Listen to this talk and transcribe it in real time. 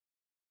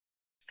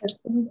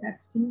Testing,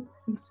 testing,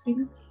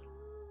 testing.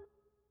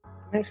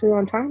 I'm actually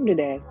on time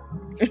today.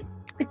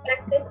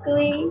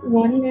 Technically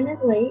 1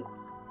 minute late.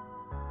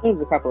 It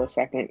was a couple of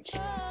seconds.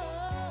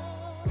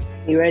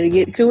 You ready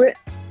to get to it?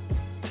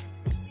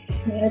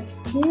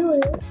 Let's do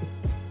it.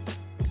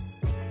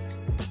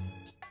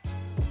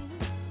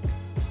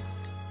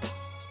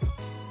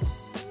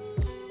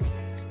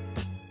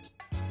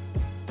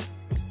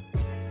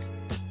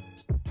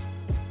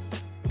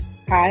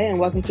 Hi, and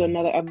welcome to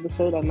another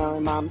episode of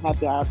Melon Mom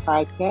Happy Hour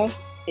Podcast.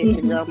 It's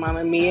your girl,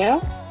 Mama Mia.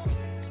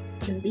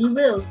 And be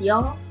wills,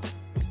 y'all.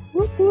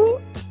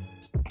 Woo-hoo.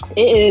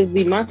 It is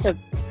the month of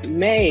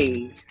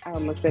May. I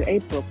almost said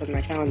April because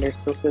my calendar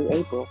still says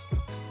April.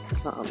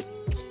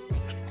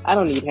 I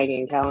don't need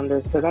hanging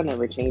calendars because I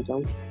never change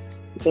them.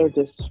 They're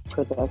just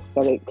for the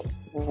aesthetic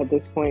at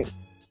this point.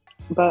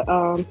 But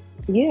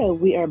yeah,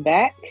 we are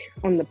back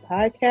on the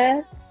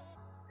podcast.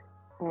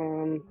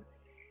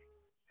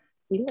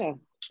 Yeah.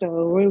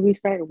 So where do we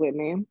start with,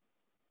 ma'am?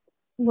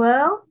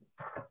 Well,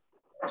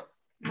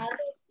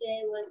 Mother's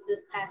Day was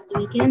this past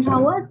weekend.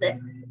 How was it?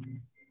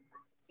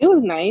 It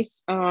was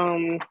nice.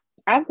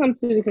 I've come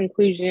to the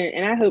conclusion,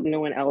 and I hope no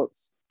one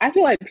else. I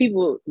feel like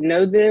people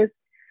know this,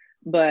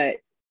 but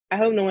I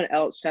hope no one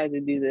else tries to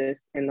do this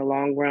in the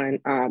long run.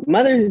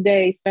 Mother's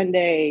Day,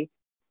 Sunday,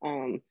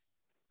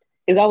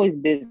 is always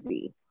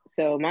busy.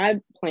 So my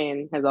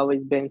plan has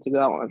always been to go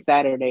out on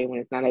Saturday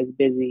when it's not as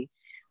busy,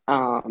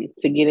 to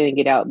get in and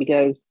get out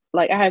because,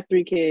 like, I have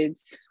 3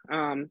 kids.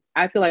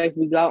 I feel like if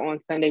we go out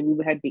on Sunday, we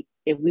would have to,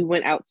 if we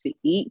went out to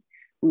eat,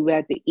 we would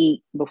have to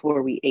eat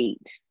before we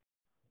ate.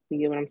 You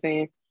get what I'm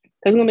saying? Because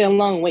it's gonna be a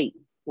long wait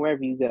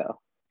wherever you go.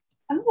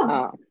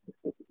 Oh.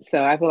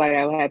 So I feel like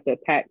I would have to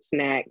pack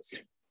snacks,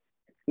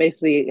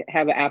 basically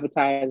have an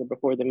appetizer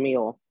before the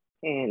meal,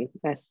 and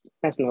that's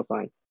no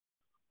fun.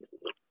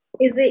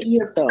 Is it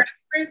your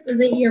preference?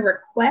 Is it your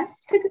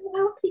request to go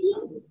out to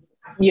eat?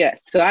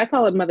 Yes. So I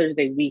call it Mother's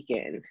Day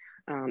weekend.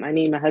 I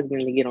need my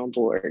husband to get on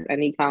board. I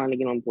need Colin to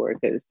get on board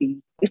because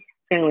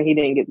apparently he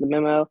didn't get the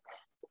memo,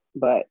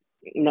 but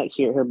next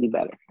year he'll be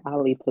better.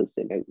 I'll leave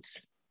Post-it notes.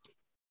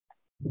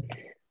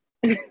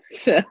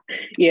 So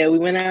yeah, we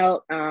went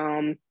out,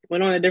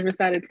 went on a different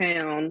side of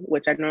town,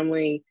 which I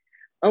normally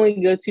only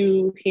go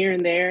to here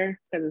and there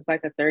because it's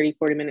like a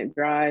 30-40 minute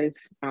drive.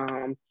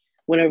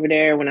 Went over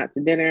there, went out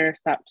to dinner,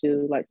 stopped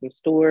to like some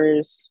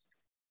stores,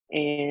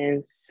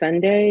 and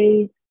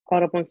Sunday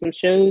caught up on some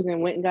shows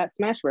and went and got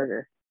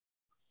Smashburger.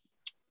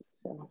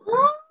 So.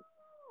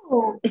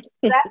 Oh,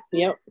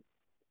 yep.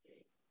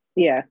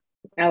 Yeah,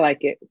 I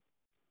like it.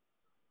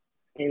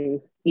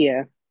 And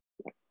yeah,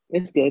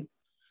 it's good.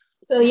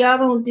 So y'all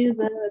don't do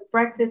the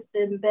breakfast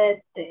in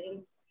bed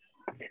thing?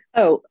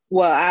 Oh,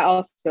 well, I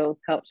also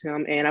helped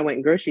him and I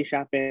went grocery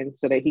shopping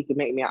so that he could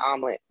make me an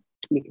omelet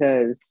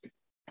because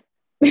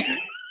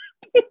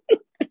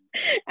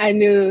I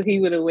knew he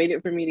would have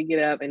waited for me to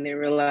get up and then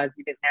realized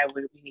we didn't have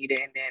what we needed,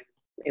 and then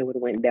it would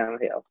have went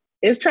downhill.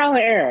 It's trial and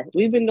error.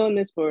 We've been doing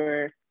this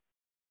for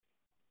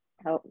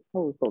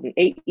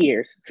 8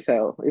 years,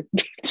 so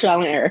it's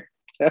trial and error.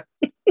 So.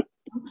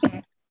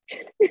 Okay.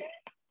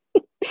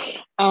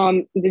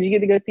 Did you get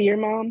to go see your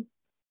mom?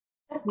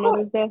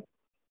 Mother's Day?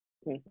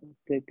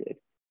 Good.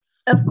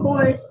 Of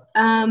course.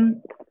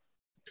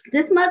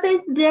 This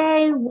Mother's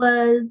Day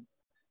was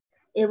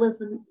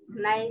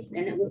nice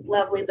and it was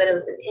lovely, but it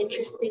was an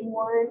interesting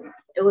one.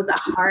 It was a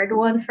hard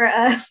one for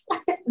us.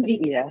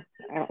 Yeah.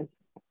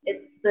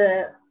 It's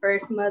the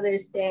first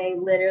Mother's Day,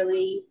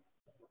 literally,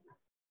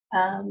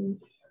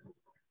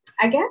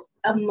 I guess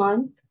a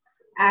month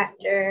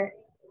after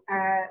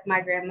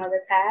my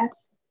grandmother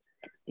passed.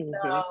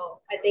 Mm-hmm. So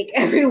I think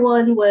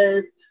everyone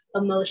was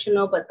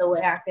emotional, but the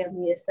way our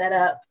family is set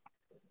up,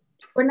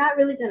 we're not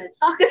really going to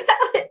talk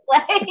about it.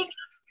 Like,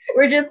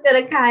 we're just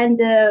going to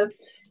kind of,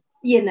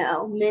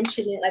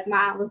 mention it. Like,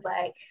 Mom was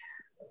like,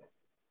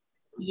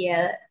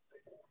 yeah,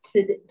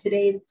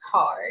 today's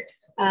hard.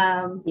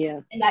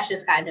 Yeah. And that's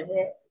just kind of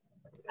it.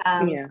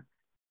 Yeah.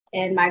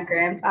 And my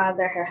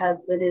grandfather, her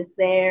husband, is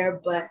there,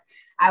 but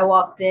I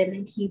walked in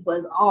and he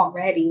was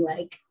already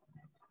like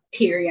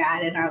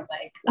teary-eyed, and I was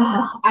like,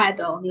 oh, I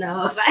don't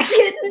know if I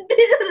can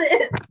do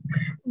this.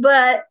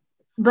 But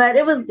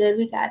it was good.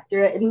 We got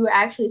through it, and we were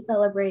actually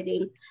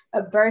celebrating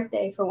a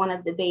birthday for one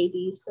of the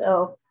babies,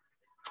 so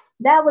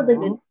that was a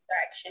good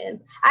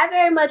distraction. I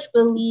very much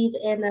believe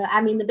in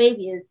the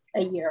baby is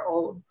a year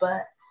old,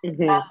 but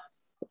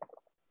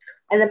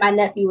and then my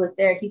nephew was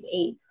there. He's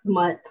 8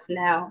 months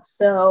now,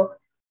 so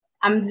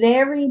I'm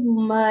very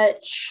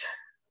much,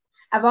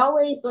 I've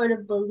always sort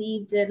of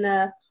believed in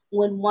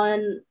when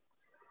one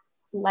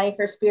life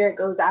or spirit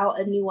goes out,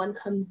 a new one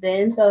comes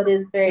in. So it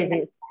is very nice to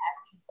have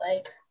these,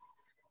 like,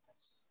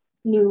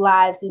 new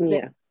lives, these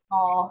very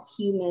small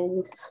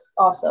humans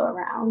also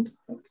around.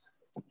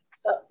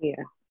 So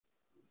yeah.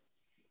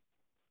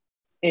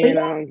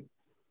 And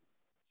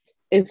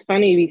it's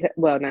funny because,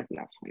 well, not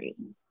funny.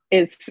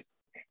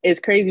 It's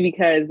crazy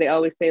because they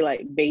always say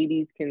like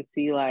babies can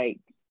see like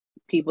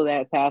people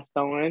that passed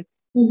on.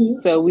 Mm-hmm.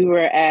 So we were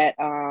at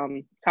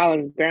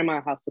Colin's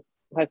grandma's house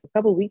like a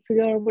couple weeks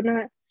ago or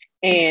whatnot,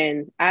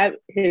 and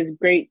his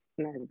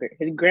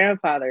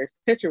grandfather's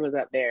picture was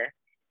up there.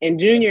 And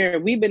Junior,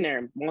 we've been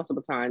there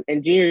multiple times,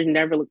 and Junior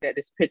never looked at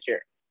this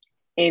picture.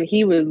 And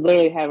he was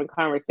literally having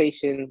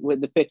conversation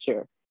with the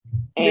picture.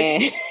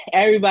 And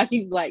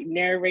everybody's like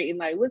narrating,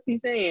 like, what's he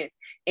saying?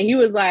 And he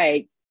was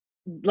like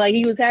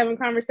he was having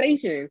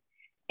conversation.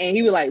 And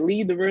he would like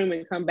leave the room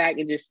and come back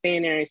and just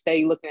stand there and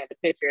stay looking at the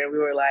picture. And we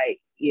were like,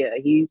 yeah,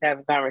 he's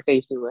having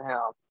conversations with him.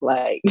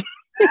 Like,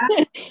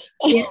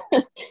 it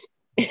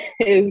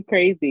was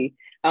crazy.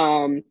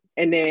 And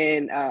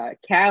then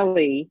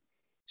Callie,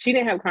 she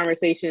didn't have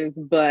conversations,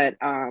 but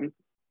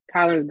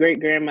Colin's great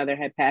grandmother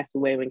had passed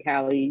away when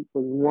Callie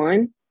was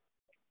 1.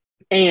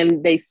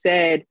 And they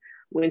said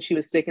when she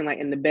was sick and like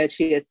in the bed,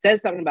 she had said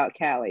something about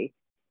Callie.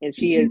 And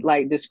she had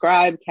like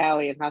described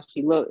Callie and how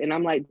she looked. And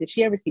I'm like, did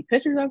she ever see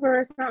pictures of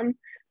her or something?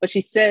 But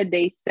she said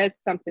they said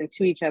something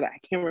to each other. I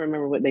can't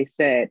remember what they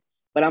said.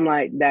 But I'm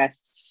like,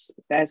 that's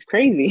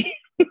crazy.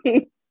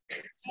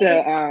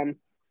 So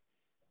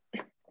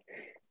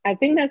I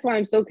think that's why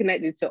I'm so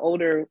connected to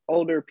older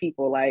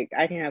people. Like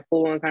I can have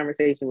full on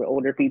conversation with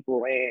older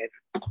people and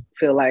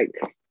feel like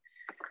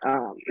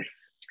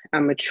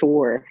I'm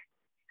mature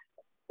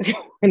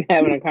and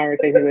having a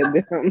conversation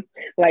with them.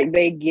 Like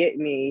they get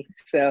me.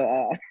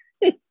 So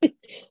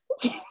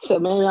so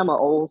maybe I'm an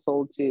old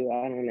soul too.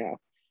 I don't know.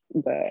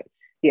 But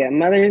yeah,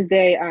 Mother's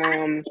Day.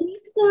 Can you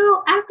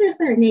still, after a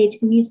certain age,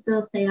 can you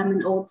still say I'm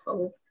an old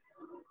soul?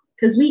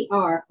 Because we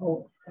are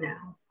old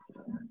now.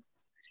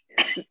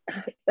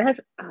 That's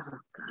oh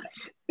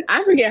gosh.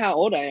 I forget how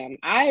old I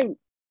am.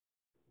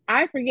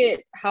 I forget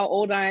how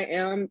old I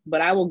am,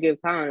 but I will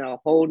give Colin a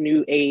whole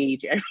new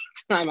age every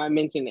time I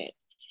mention it.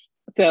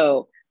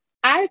 So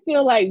I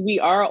feel like we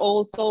are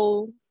old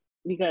soul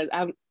because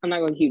I'm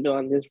not gonna keep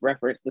doing this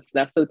reference to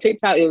stuff. So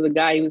TikTok, it was a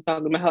guy he was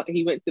talking about.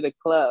 He went to the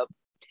club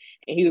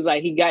and he was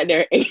like, he got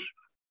there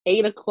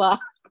 8 o'clock,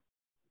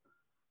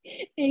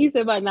 and he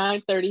said by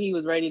 9:30 he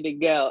was ready to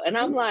go. And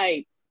I'm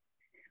like,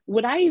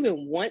 would I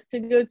even want to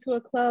go to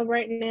a club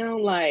right now?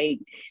 Like,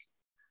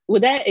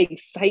 would that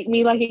excite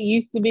me like it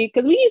used to be?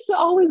 Because we used to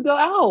always go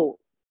out.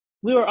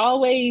 We were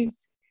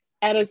always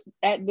at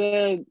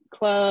the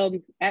club,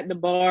 at the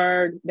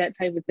bar, that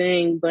type of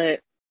thing. But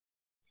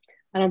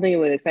I don't think it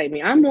would excite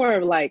me. I'm more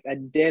of like a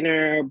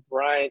dinner,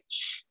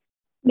 brunch,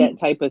 that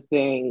type of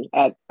thing.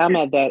 I'm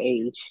at that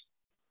age.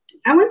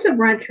 I went to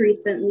brunch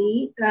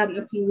recently,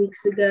 a few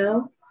weeks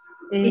ago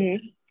in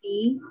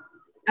DC.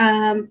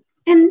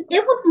 And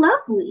it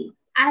was lovely.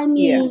 I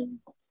mean,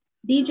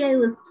 DJ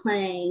was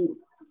playing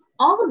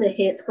all of the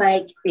hits,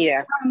 like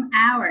from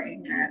our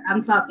era.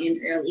 I'm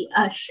talking early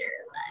Usher,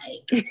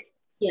 like,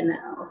 you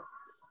know,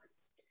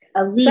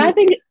 Elite. So I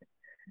think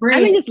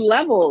it's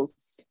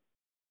levels.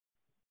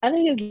 I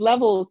think it's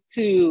levels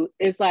too.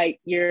 It's like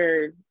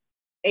you're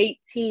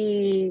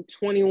 18,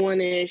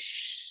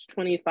 21-ish,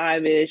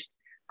 25-ish,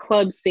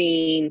 club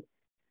scene,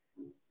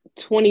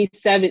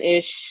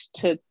 27-ish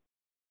to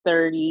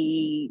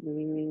 30,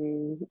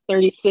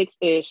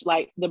 36-ish,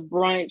 like the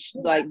brunch,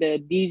 like the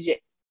DJ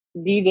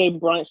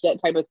brunch,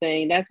 that type of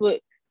thing. That's what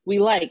we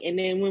like. And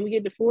then when we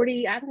get to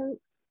 40, I don't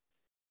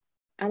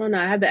know.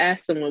 I have to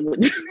ask someone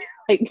what they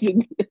like to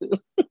do.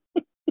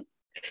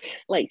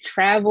 Like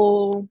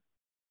travel.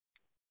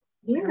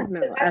 Yeah,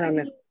 I don't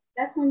know.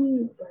 That's when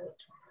you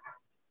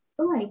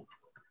feel like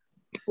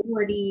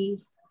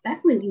 40s.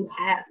 That's when you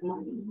have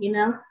money, you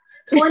know?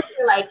 20s,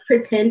 you're like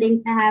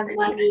pretending to have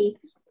money.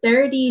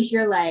 30s,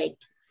 you're like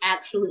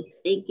actually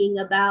thinking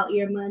about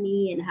your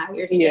money and how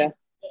you're spending it.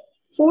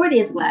 40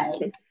 is like,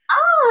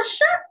 oh,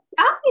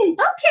 okay, we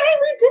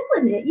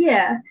doing it.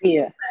 Yeah.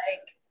 Yeah.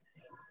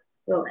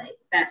 Like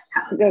that's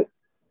how I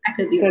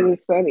could be wrong.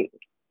 It's funny.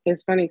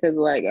 It's funny because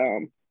like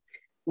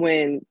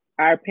when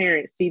our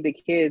parents see the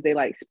kids, they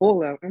like spoil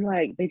them. I'm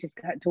like, they just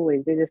got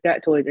toys. And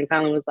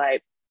Colin was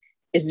like,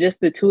 it's just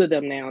the two of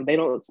them now. They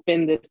don't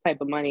spend this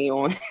type of money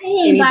on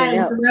anything buying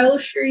else.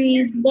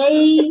 Groceries.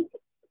 They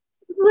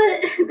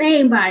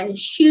ain't buying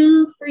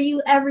shoes for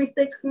you every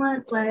 6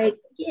 months. Like,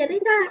 yeah, they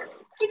got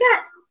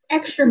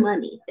extra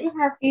money. They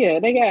got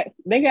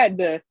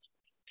the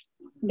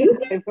the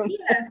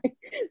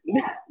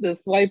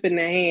swipe in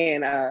the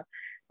hand.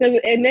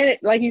 And then,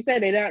 like you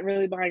said, they're not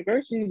really buying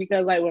groceries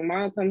because, like, when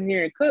Mom comes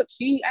here and cooks,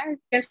 I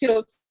guess she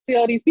don't see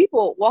all these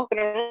people walking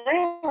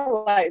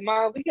around like,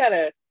 Mom, we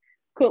gotta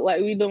cook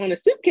like we doing a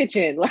soup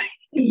kitchen. Like,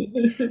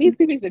 these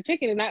 2 pieces of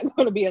chicken are not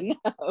going to be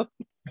enough.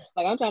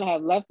 Like, I'm trying to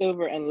have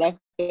leftover and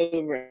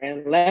leftover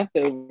and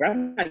leftover.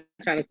 I'm not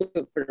trying to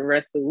cook for the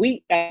rest of the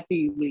week after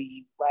you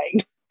leave.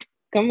 Like,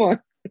 come on.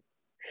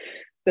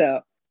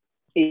 So,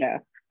 yeah,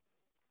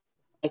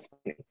 that's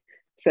funny.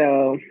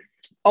 So,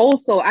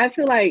 also, I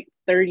feel like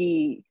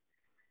 30,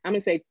 I'm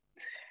going to say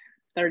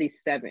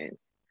 37,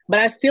 but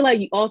I feel like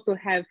you also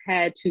have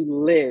had to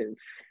live.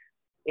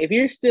 If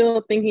you're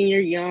still thinking you're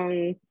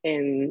young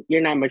and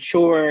you're not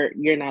mature,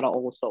 you're not an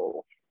old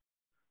soul.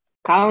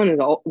 Colin is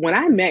old. When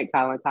I met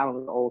Colin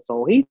was an old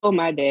soul. He told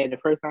my dad the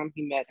first time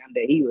he met him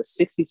that he was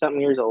 60-something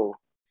years old.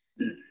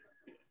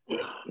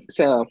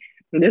 So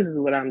This is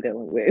what I'm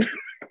dealing with.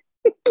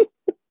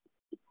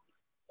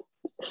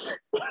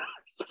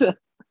 So,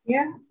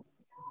 Yeah.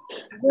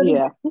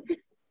 yeah.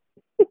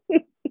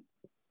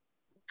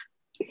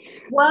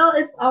 Well,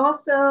 it's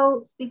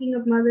also, speaking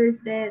of Mother's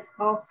Day,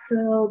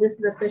 this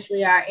is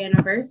officially our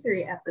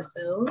anniversary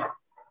episode.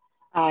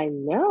 I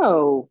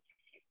know.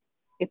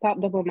 It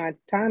popped up on my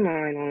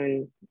timeline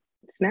on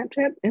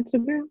Snapchat,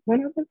 Instagram,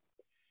 one of them.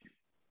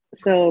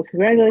 So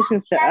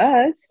congratulations to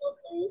us.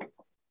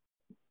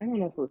 I don't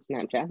know if it was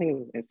Snapchat. I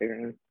think it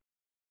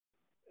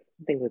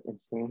was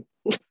Instagram.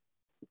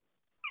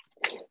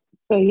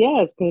 So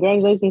yes,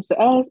 congratulations to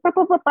us.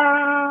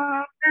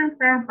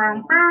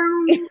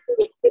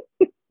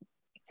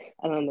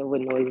 I don't know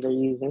what noise they're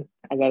using.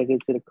 I gotta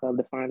get to the club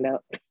to find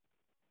out.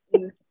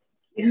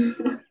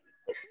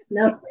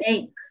 No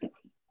thanks.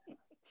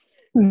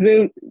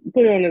 Zoom,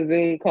 put it on a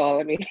Zoom call.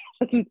 Let me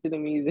listen to the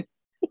music.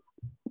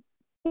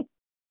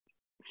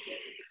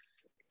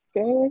 So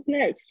what's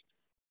next?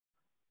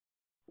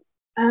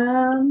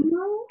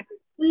 Do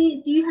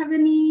you have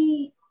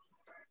any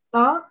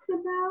thoughts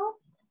about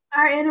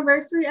our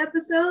anniversary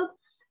episode?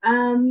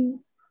 Do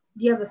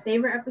you have a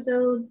favorite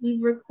episode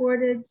we've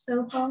recorded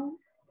so far?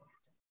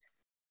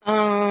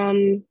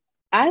 I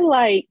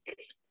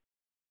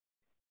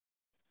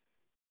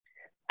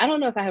don't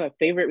know if I have a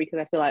favorite because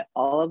I feel like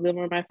all of them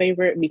are my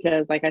favorite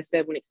because, like I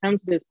said, when it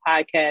comes to this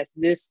podcast,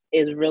 this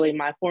is really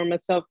my form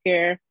of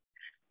self-care.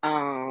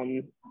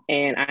 And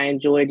I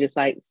enjoy just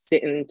like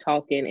sitting,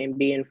 talking, and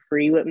being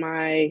free with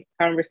my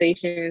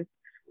conversations.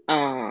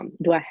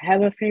 Do I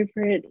have a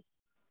favorite?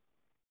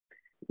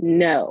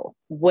 No.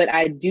 What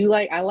I do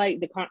like, I like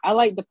the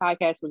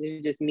podcast when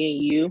it's just me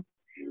and you,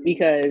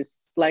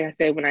 because like I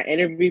said, when I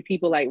interview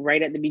people, like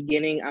right at the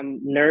beginning,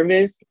 I'm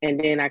nervous and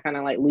then I kind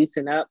of like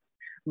loosen up.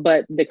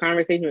 But the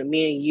conversation with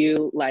me and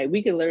you, like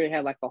we could literally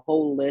have like a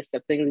whole list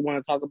of things we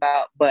want to talk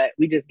about, but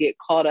we just get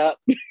caught up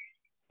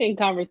in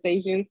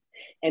conversations,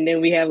 and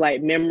then we have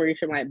like memories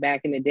from like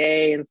back in the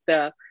day and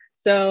stuff.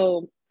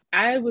 So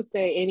I would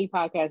say any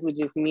podcast with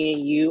just me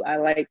and you, I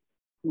like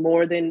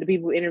more than the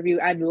people we interview.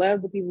 I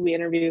love the people we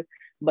interview,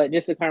 but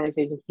just a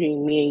conversation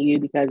between me and you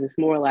because it's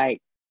more like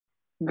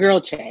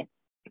girl chat,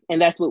 and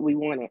that's what we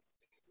wanted,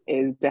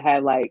 is to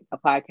have like a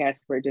podcast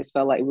where it just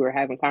felt like we were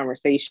having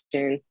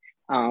conversation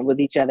with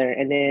each other.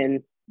 And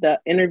then the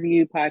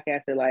interview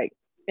podcasts are like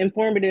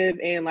informative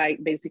and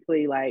like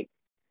basically like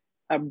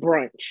a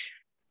brunch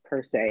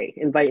per se,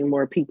 inviting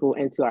more people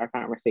into our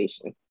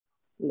conversation.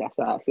 And that's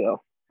how I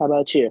feel. How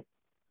about you?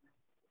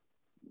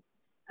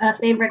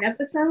 Favorite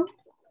episode?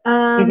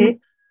 Mm-hmm.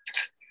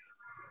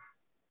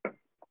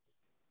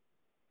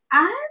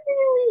 I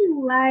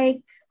really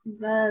like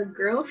the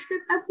girl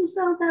trip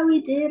episode that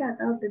we did. I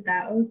thought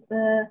that was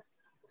a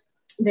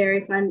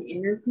very fun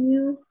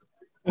interview.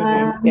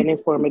 Mm-hmm. And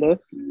informative.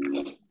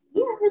 Yeah,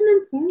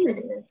 and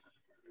informative.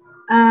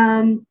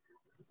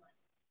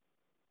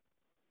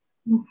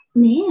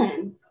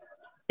 Man,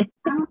 I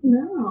don't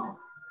know.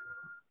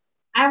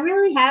 I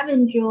really have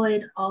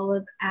enjoyed all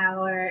of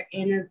our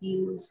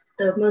interviews.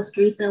 The most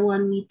recent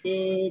one we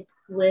did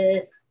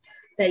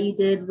that you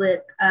did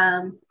with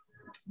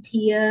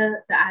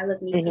Tia, the I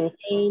Love Me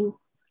campaign.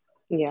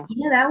 Yeah,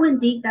 that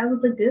went deep. That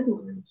was a good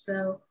one.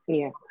 So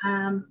yeah,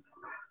 I'm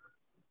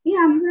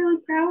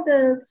really proud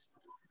of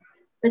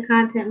the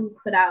content we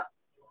put out.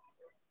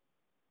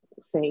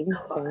 same.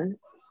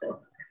 So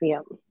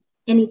yeah.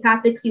 Any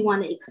topics you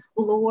want to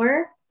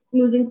explore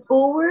moving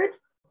forward?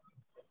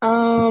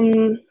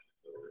 Any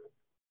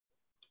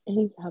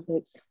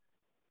topics?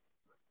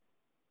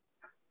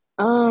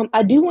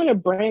 I do want to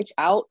branch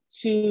out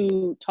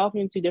to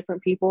talking to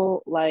different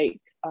people. Like,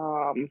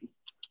 I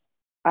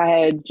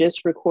had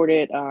just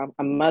recorded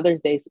a Mother's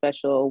Day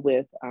special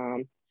with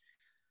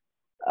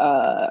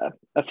a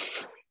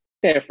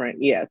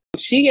different, yeah.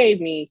 She gave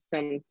me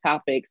some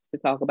topics to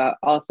talk about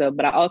also,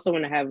 but I also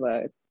want to have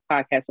a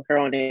podcast with her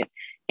on it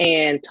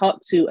and talk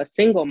to a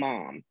single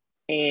mom.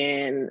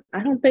 And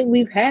I don't think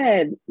we've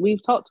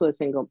talked to a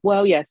single,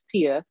 well, yes,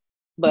 Tia,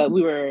 but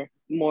we were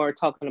more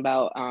talking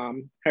about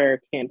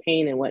her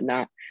campaign and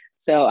whatnot.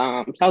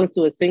 So talking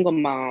to a single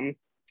mom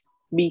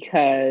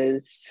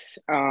because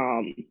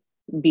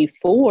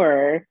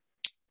before,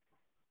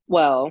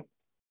 well,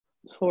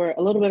 for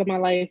a little bit of my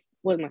life,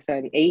 what was my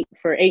son?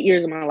 For 8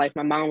 years of my life,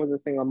 my mom was a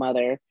single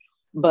mother,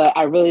 but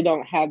I really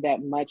don't have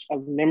that much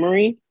of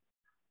memory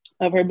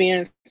of her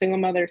being a single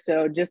mother.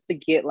 So just to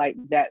get like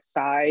that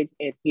side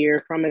and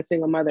hear from a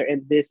single mother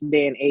in this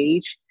day and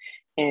age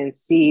and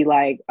see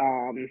like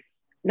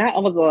not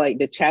all of the like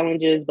the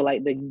challenges, but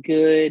like the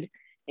good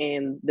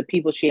and the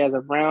people she has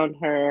around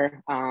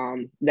her,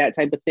 that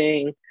type of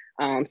thing.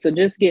 So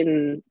just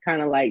getting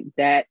kind of like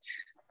that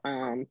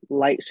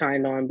light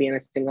shined on being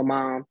a single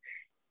mom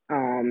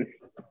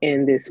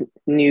in this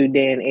new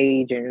day and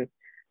age and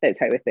that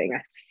type of thing.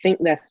 I think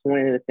that's one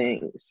of the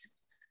things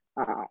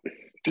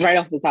right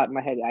off the top of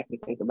my head that I can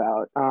think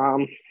about.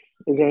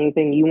 Is there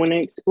anything you want to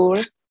explore?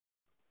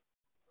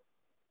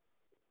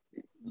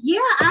 Yeah,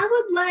 I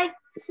would like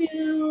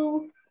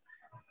to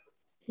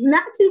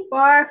not too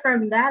far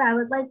from that, I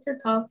would like to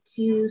talk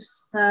to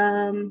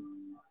some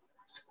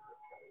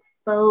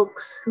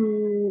folks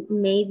who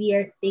maybe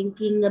are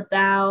thinking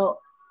about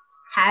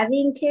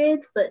having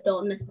kids but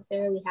don't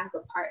necessarily have a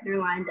partner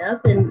lined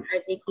up and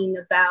are thinking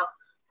about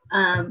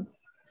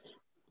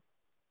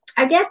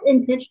I guess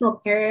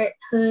intentional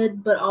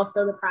parenthood, but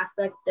also the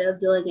prospect of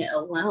doing it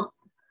alone.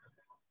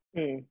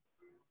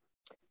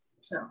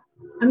 So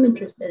I'm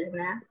interested in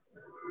that.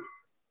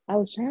 I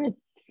was trying to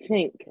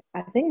think.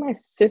 I think my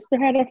sister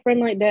had a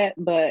friend like that,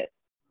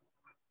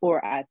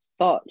 or I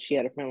thought she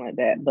had a friend like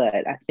that,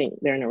 but I think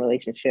they're in a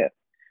relationship.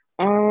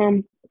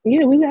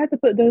 Yeah, we have to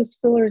put those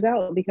fillers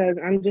out because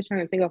I'm just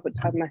trying to think off the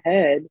top of my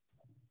head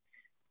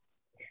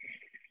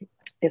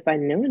if I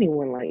know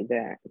anyone like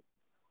that.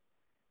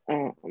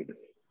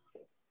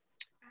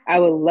 I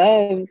would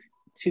love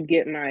to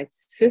get my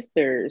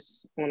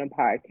sisters on a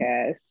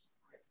podcast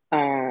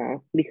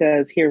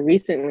because here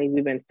recently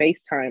we've been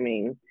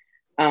FaceTiming.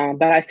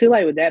 But I feel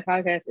like with that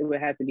podcast, it would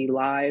have to be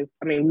live.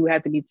 I mean, we would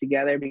have to be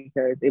together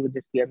because it would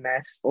just be a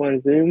mess on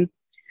Zoom.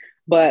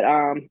 But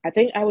I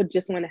think I would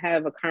just want to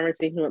have a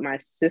conversation with my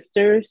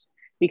sisters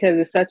because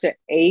it's such an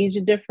age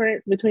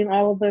difference between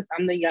all of us.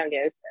 I'm the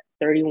youngest,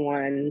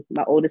 31.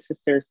 My oldest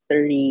sister is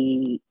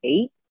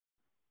 38.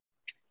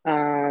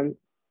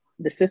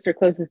 The sister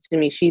closest to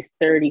me, she's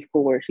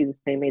 34. She's the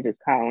same age as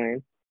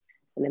Colin.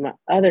 And then my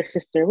other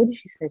sister, what did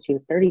she say? She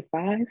was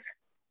 35.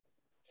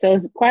 So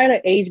it's quite an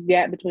age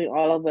gap between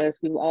all of us.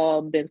 We've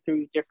all been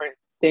through different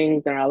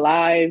things in our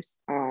lives.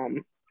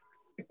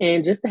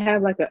 And just to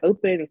have like an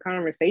open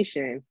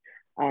conversation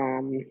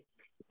and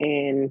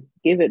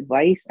give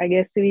advice, I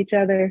guess, to each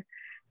other.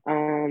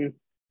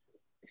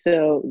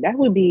 So that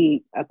would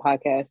be a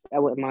podcast I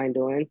wouldn't mind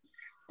doing.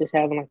 Just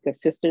having like a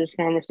sisters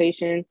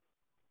conversation.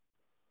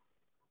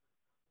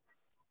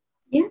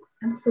 Yeah,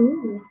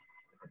 absolutely.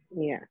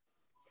 Yeah.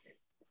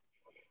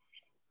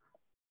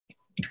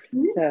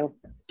 So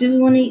do we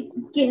want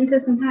to get into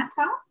some hot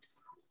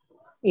tops?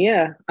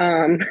 Yeah.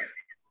 I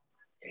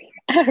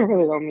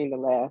really don't mean to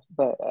laugh,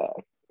 but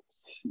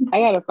I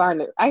gotta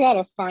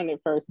find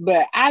it first.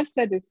 But I've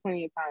said this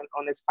plenty of times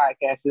on this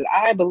podcast that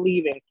I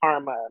believe in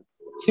karma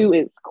to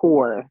its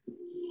core.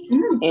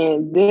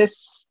 And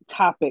this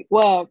topic,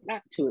 well,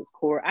 not to its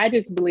core. I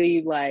just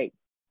believe, like,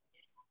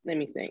 let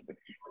me think.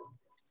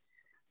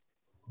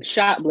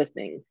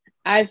 Shoplifting.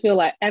 I feel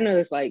like I know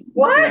it's like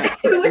what are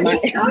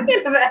you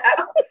talking about?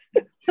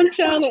 I'm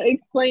trying to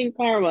explain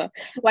karma.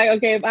 Like,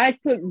 okay, if I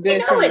took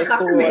this from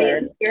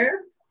the store,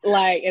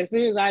 like as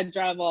soon as I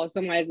drive off,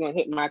 somebody's gonna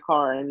hit my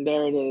car, and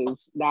there it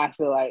is. I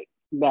feel like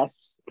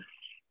that's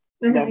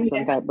some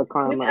type of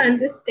karma. We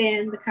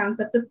understand the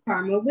concept of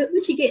karma.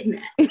 What you getting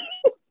at?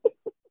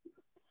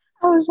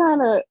 I was trying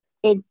to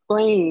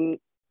explain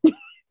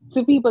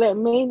to people that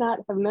may not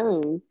have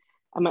known.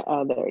 I'm like,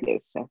 oh, there it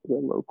is. That's the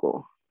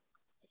local.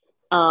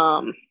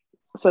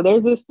 So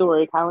there's this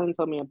story. Colin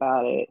told me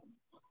about it.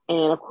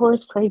 And of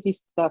course, crazy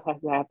stuff has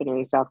happened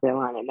in South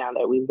Carolina now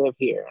that we live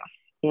here.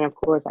 And of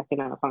course, I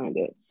cannot find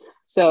it.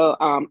 So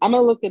I'm going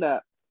to look it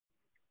up.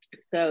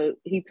 So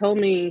he told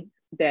me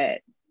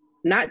that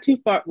not too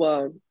far,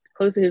 well,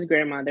 close to his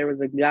grandma, there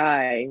was a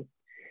guy.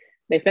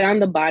 They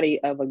found the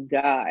body of a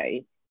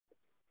guy.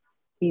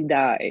 He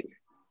died.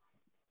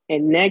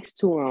 And next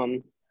to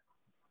him,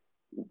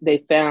 they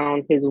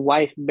found his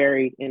wife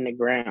buried in the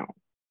ground.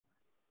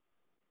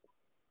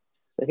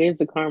 So here's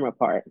the karma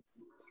part.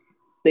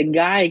 The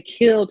guy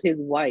killed his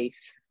wife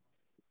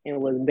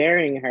and was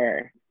burying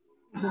her,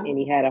 and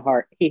he had a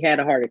heart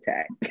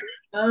attack.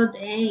 Oh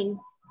dang.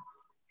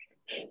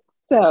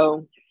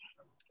 So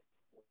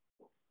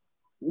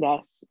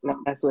that's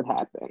what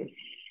happened.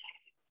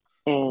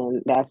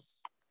 And that's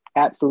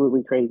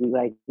absolutely crazy.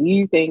 Like,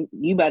 you think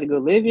you about to go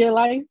live your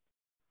life?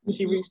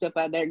 She reached up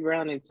out that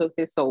ground and took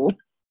his soul.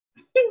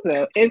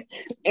 So it's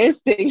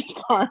instant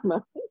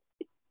karma.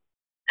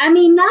 I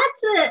mean, not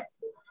to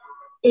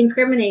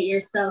incriminate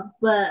yourself,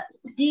 but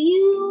do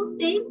you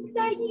think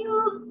that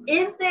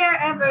is there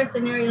ever a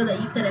scenario that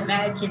you could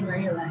imagine where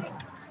you're like,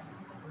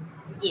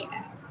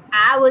 yeah,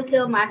 I would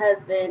kill my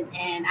husband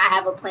and I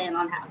have a plan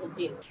on how to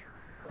do it?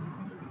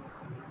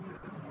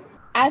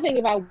 I think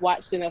if I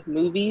watched enough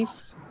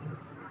movies.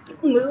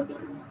 Enough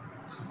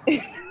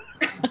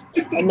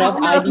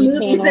ID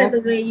movies are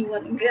the way you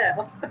want to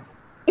go.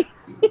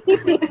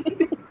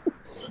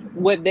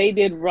 What they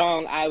did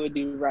wrong, I would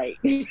do right.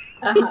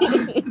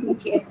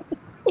 Okay.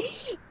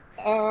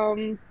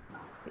 I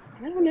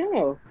don't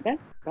know.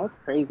 That's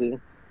crazy.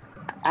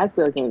 I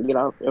still can't get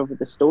over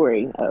the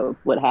story of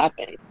what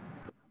happened.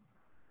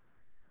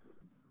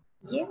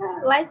 Yeah,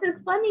 life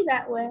is funny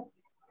that way.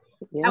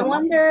 Yeah. I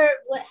wonder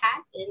what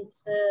happened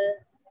to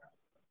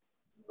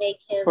make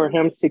him for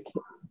him to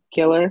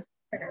kill her.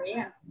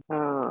 Yeah.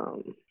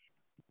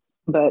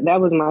 But that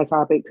was my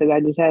topic because I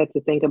just had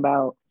to think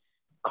about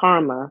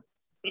karma.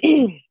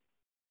 Why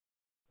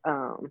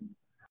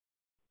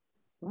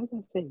did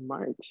I say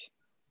March?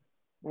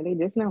 Are they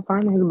just now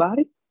finding his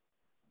body?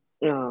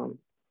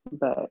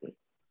 But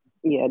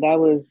yeah, that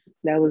was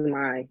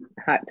my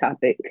hot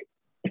topic.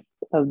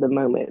 of the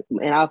moment,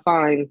 and I'll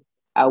find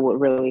out what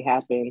really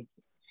happened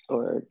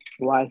or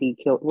why he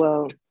killed.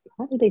 Well,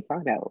 how did they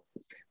find out?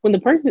 When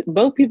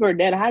both people are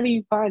dead, how do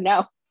you find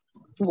out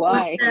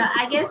why?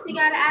 I guess you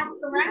gotta ask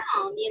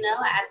around,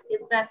 ask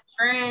his best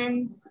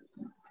friend.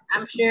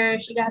 I'm sure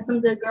she got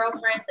some good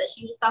girlfriends that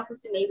she was talking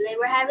to. Maybe they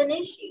were having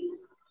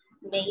issues.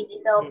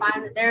 Maybe they'll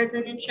find that there's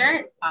an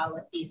insurance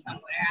policy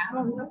somewhere. I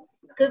don't know.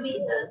 It could be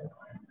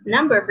a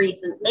number of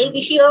reasons.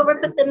 Maybe she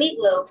overcooked the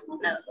meatloaf.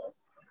 Who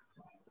knows?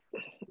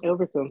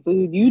 Over some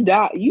food. You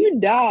died.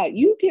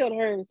 You killed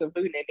her over some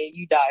food, and then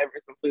you died over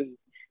some food.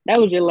 That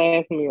was your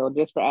last meal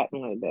just for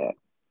acting like that.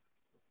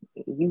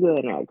 You go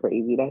and act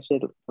crazy. That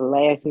should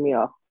last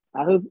meal.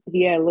 I hope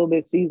he had a little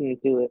bit of seasoning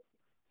to it.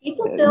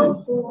 People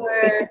kill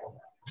for,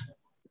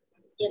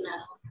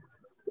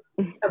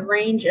 a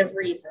range of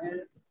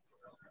reasons.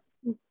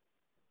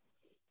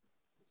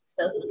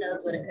 So who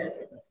knows what it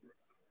could be.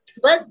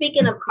 But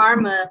speaking of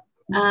karma,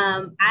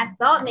 I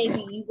thought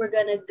maybe you were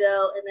going to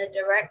go in the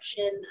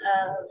direction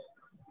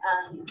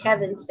of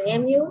Kevin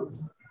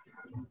Samuels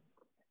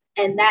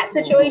and that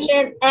situation.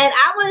 And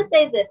I want to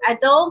say this. I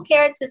don't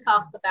care to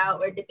talk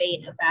about or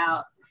debate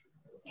about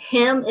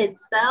him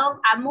itself.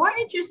 I'm more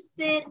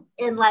interested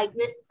in like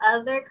this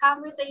other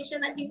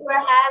conversation that people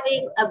are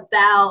having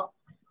about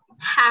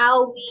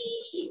how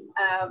we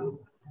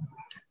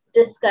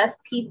discuss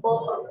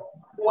people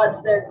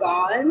once they're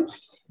gone.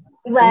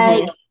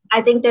 Like,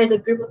 I think there's a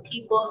group of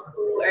people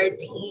who are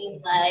team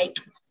like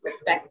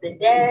respect the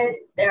dead.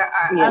 There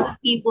are other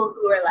people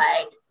who are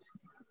like,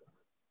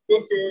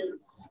 this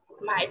is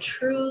my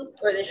truth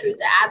or the truth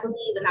that I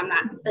believe, and I'm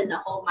not going to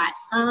hold my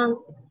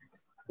tongue.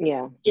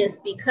 Yeah.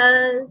 Just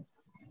because.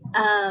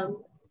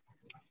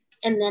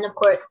 And then of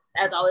course,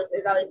 as always,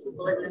 there's always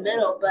people in the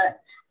middle. But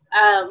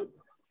I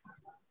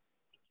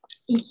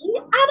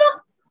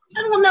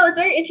don't know. It's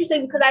very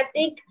interesting because I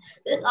think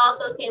this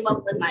also came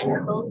up when like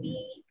Kobe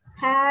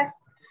passed.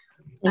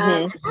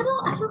 I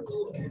don't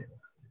think.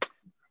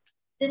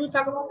 Did we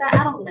talk about that?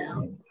 I don't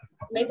know.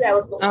 Maybe that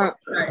was before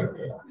we started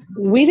this.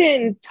 We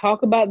didn't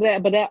talk about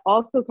that, but that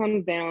also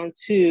comes down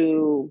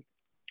to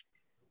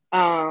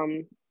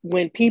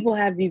when people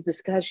have these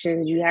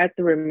discussions, you have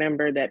to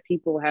remember that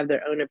people have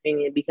their own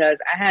opinion, because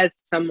I had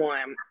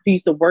someone who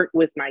used to work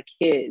with my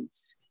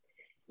kids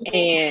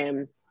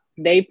and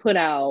they put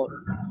out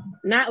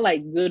not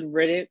like good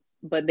riddance,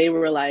 but they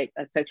were like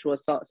a sexual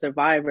assault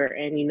survivor.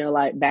 And,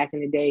 like back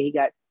in the day, he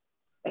got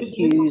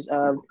accused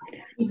of.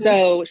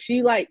 So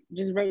she like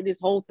just wrote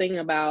this whole thing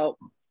about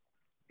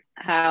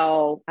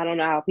how, I don't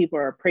know how people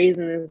are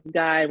praising this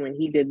guy when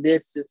he did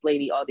this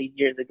lady all these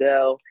years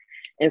ago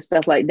and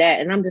stuff like that.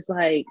 And I'm just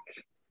like,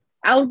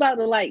 I was about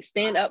to like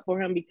stand up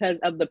for him because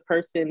of the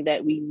person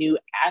that we knew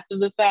after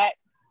the fact,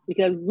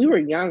 because we were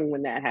young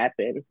when that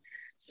happened.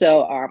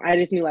 So I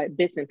just knew like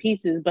bits and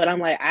pieces, but I'm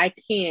like, I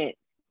can't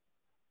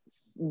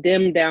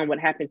dim down what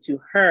happened to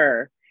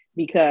her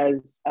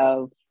because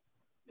of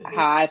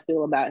how I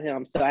feel about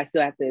him. So I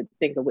still have to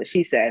think of what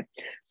she said.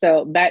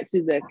 So back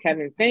to the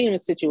Kevin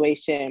Samuels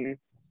situation,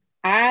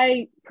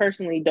 I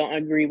personally don't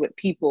agree with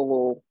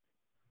people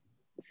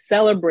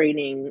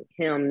celebrating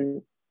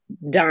him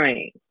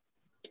dying.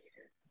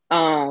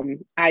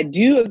 I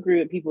do agree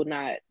with people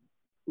not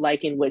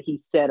liking what he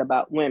said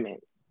about women.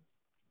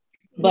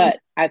 But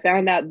I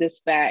found out this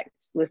fact,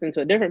 listening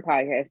to a different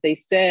podcast. They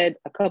said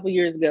a couple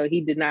years ago,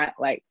 he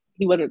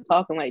wasn't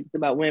talking like this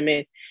about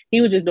women.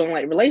 He was just doing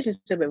like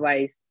relationship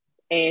advice,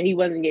 and he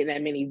wasn't getting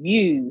that many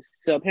views.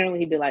 So apparently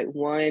he did like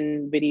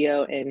one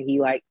video and he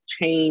like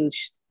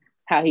changed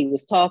how he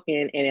was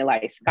talking, and it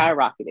like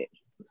skyrocketed.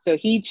 So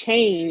he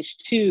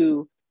changed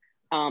to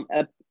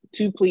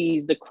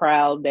please the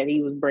crowd that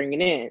he was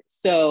bringing in.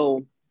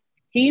 So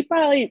he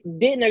probably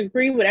didn't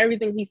agree with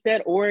everything he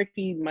said, or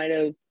he might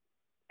have,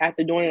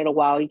 after doing it a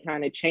while, he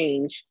kind of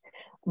changed.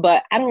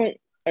 But I don't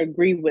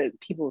agree with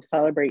people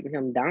celebrating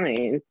him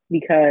dying,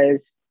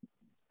 because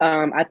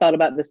I thought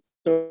about the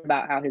story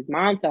about how his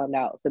mom found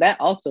out. So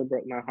that also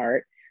broke my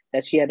heart,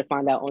 that she had to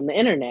find out on the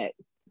internet,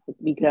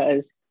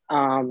 because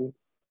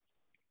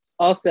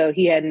also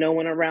he had no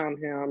one around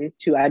him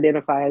to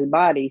identify his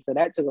body. So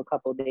that took a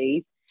couple of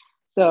days.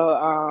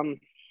 So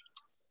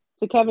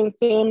to Kevin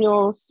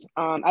Samuels,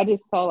 I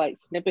just saw like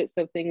snippets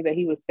of things that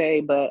he would say,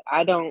 but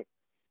I don't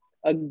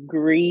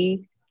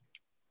agree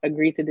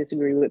to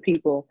disagree with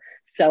people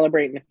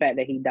celebrating the fact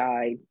that he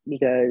died,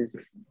 because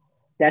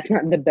that's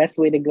not the best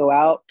way to go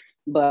out.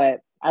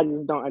 But I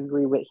just don't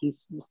agree with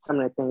some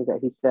of the things that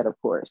he said,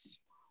 of course.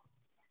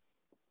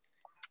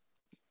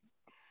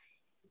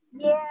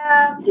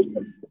 Yeah.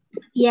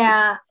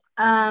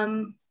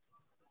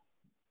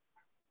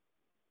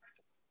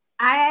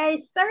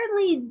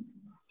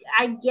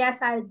 I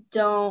guess I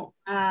don't.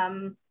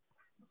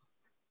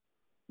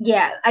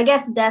 I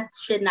guess death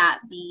should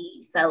not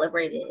be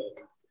celebrated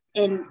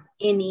in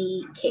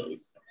any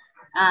case.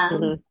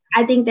 I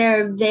think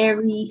there are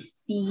very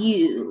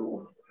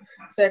few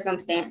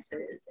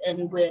circumstances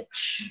in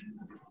which,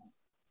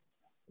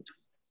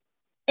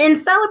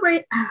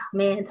 celebration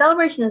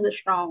is a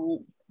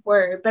strong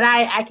word. But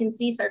I can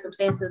see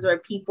circumstances where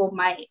people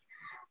might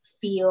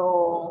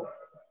feel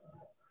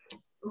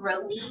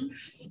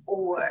relief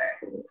or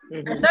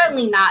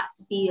certainly not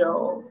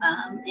feel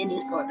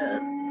any sort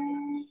of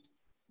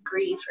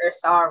grief or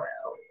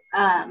sorrow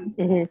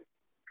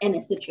in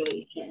a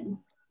situation.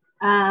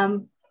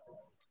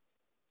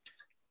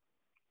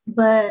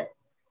 But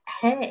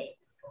hey,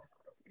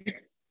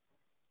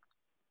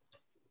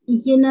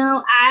 you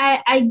know,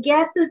 I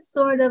guess it's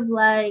sort of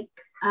like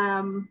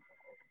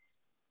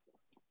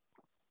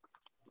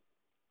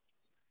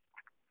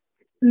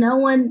no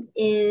one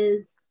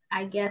is,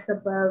 I guess,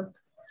 above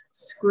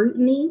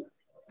scrutiny.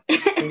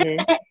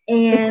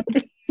 And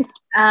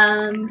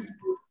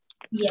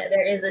yeah,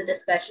 there is a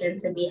discussion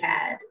to be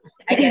had,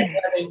 I guess,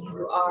 whether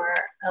you are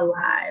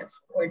alive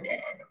or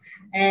dead.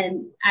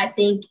 And I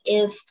think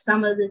if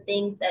some of the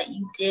things that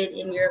you did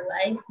in your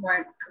life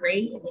weren't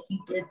great, and if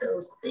you did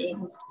those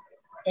things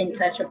in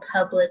such a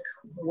public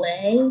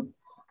way,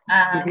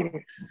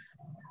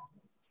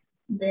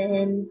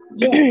 then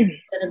yeah,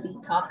 it's gonna be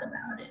talk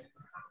about it.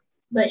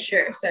 But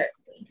sure,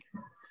 certainly.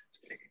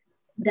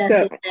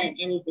 Doesn't mean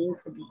anything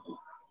to be.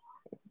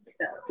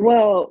 So.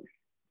 Well,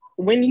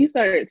 when you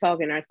started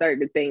talking, I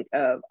started to think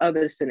of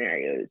other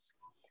scenarios.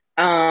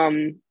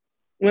 When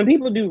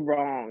people do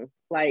wrong,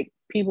 like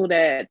people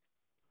that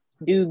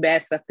do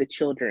bad stuff to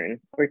children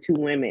or to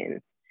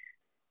women,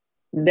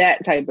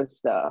 that type of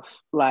stuff.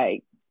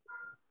 Like,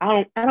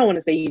 I don't want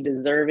to say you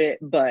deserve it,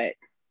 but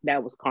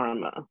that was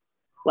karma.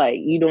 Like,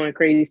 you doing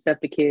crazy stuff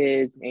to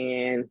kids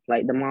and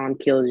like the mom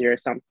kills you or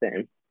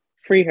something.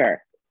 Free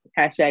her.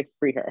 Hashtag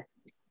free her.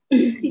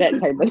 That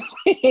type of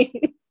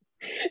thing.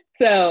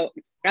 So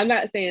I'm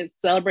not saying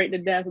celebrate the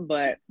death,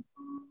 but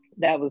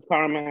that was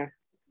karma.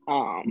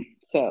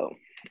 So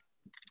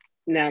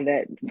now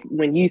that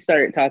when you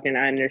started talking,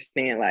 I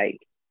understand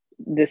like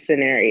this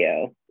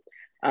scenario.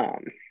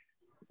 And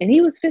he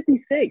was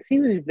 56. He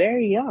was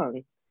very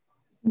young.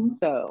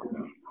 So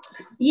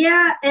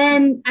yeah,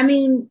 and I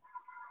mean,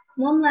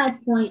 one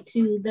last point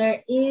too,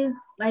 there is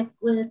like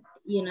with,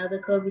 you know, the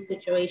Kobe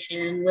situation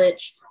in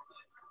which,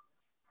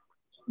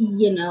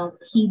 you know,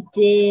 he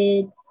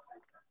did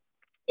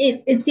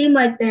it seemed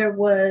like there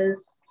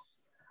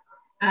was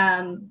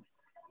a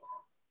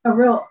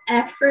real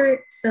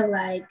effort to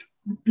like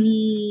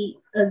be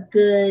a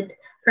good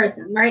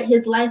person, right?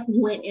 His life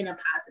went in a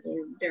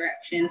positive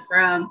direction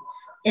from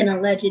an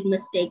alleged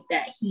mistake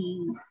that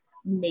he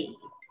made.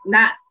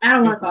 Not, I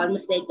don't want to call it a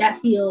mistake. That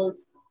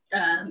feels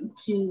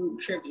too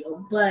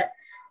trivial, but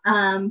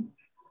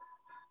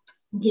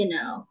you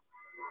know,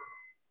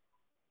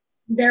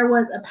 there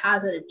was a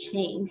positive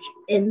change.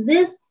 In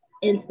this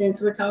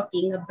instance, we're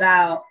talking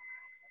about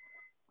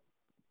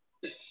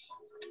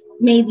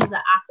maybe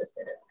the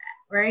opposite of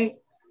that, right?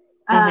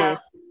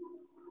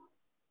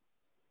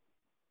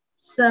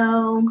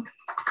 So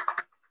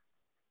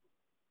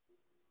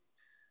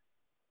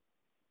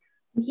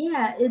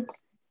yeah,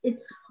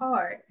 it's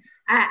hard.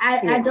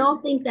 I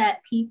don't think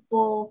that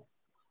people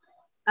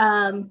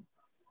I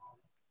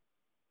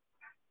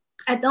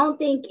don't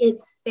think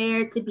it's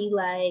fair to be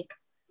like,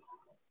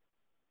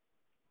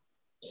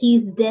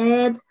 he's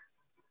dead,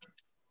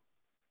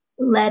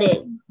 let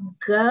it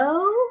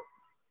go.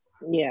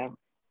 Yeah.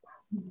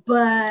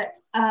 But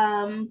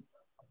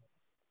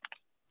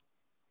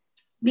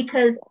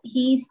because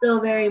he still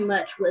very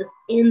much was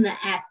in the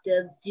act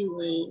of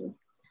doing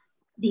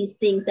these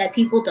things that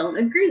people don't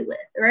agree with,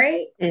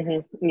 right?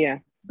 Yeah.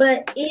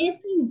 But if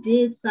you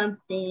did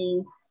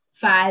something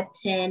 5,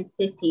 10,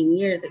 15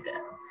 years ago,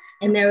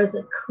 and there was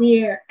a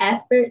clear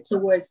effort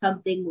towards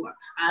something more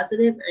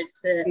positive or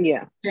to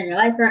turn your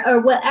life around,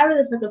 or whatever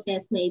the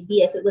circumstance may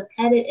be, if it was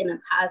headed in a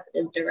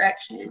positive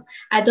direction,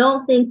 I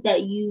don't think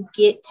that you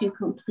get to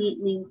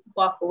completely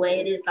walk away.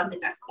 It is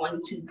something that's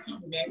going to be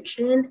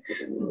mentioned,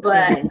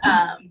 but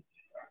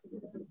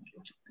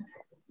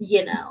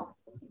you know,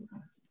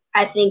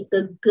 I think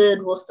the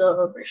good will still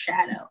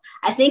overshadow.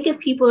 I think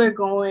if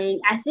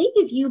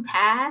you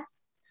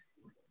pass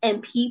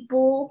and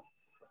people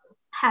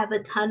have a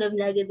ton of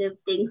negative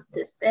things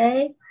to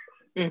say,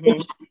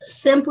 it's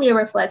simply a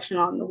reflection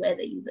on the way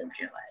that you lived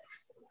your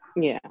life.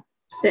 Yeah.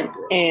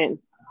 Simply.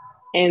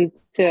 And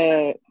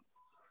to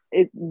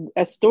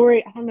a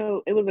story, I don't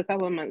know, it was a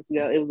couple of months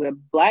ago. It was a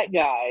Black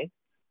guy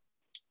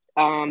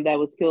that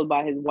was killed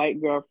by his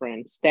white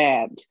girlfriend,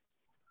 stabbed.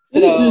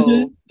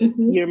 So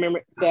you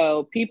remember,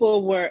 so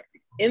people were,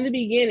 in the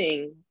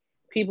beginning,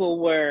 people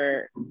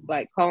were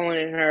like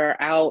calling her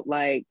out,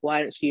 like, why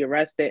didn't she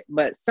arrest it?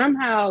 But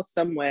somehow,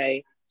 some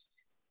way,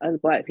 us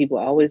Black people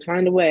always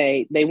find a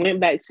way. They went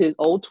back to his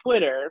old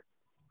Twitter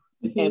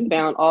and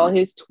found all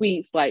his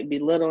tweets, like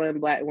belittling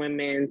Black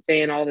women,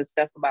 saying all this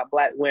stuff about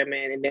Black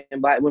women. And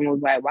then Black women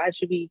was like, why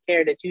should we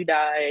care that you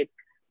died,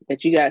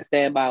 that you got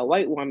stabbed by a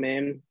white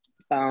woman?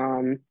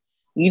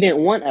 You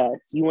didn't want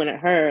us, you wanted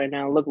her, and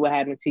now look what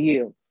happened to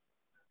you.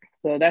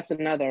 So that's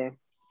another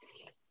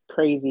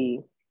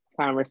crazy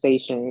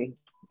conversation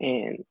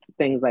and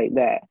things like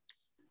that.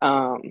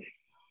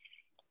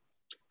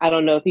 I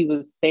don't know if he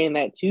was saying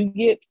that to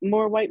get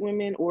more white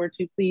women or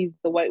to please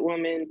the white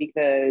woman,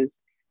 because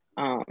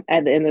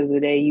at the end of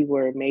the day, you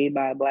were made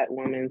by a Black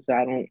woman. So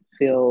I don't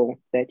feel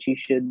that you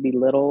should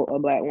belittle a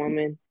Black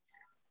woman.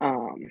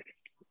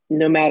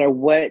 No matter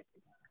what,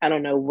 I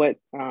don't know what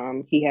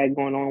he had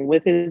going on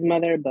with his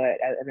mother, but at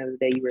the end of the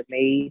day, you were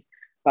made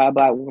by a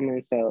Black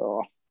woman.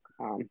 So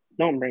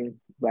don't bring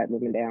Black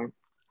women down.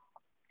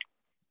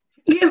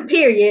 Yeah,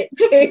 period.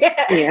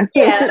 Yeah.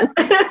 Yeah.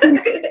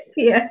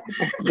 Yeah.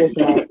 That's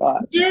my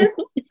thought. Just,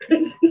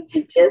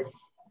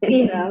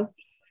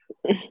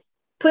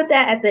 put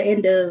that at the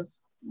end of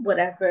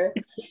whatever,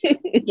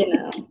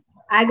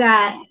 I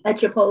got a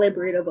Chipotle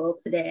burrito bowl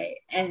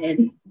today,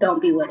 and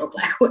don't belittle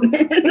Black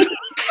women.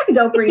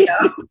 Don't bring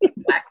down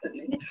Black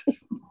women.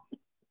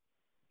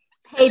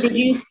 Hey, did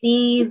you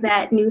see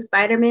that new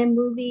Spider-Man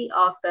movie?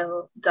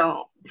 Also,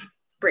 don't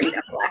bring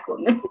down Black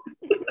women.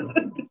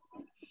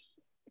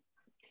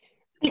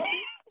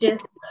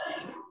 Just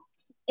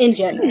in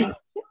general.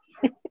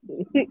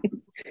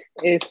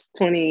 It's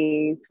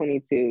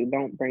 2022.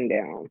 Don't bring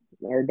down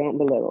or don't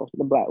belittle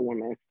the Black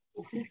woman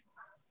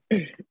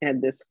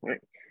at this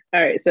point.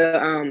 All right.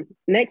 So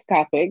next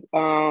topic.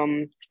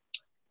 The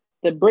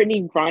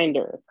Brittney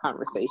Griner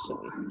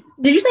conversation.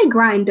 Did you say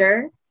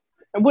grinder?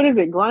 What is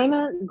it?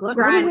 Griner?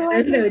 Grinder.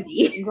 There's no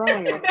D.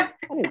 Griner. I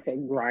didn't say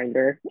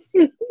grinder.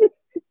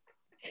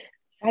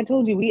 I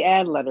told you we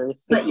add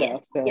letters to stuff.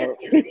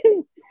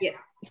 Yes.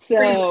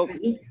 So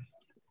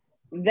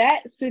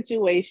that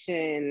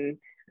situation.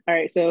 All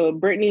right. So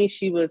Brittney,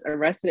 she was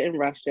arrested in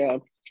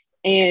Russia,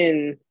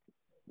 and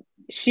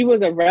she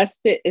was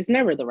arrested. It's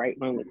never the right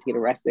moment to get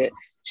arrested.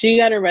 She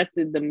got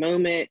arrested the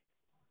moment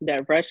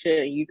that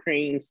Russia and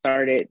Ukraine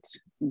started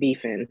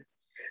beefing.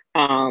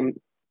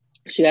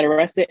 She got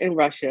arrested in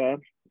Russia,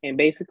 and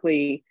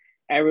basically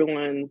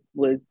everyone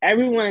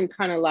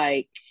kind of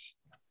like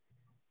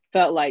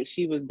felt like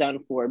she was done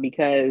for,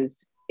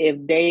 because if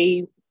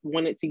they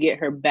wanted to get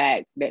her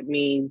back, that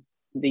means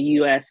the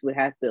US would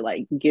have to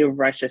like give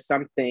Russia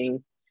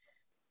something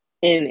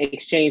in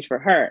exchange for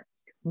her.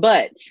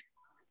 But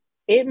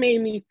it made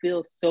me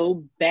feel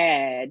so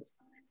bad.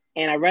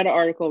 And I read an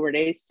article where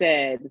they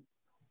said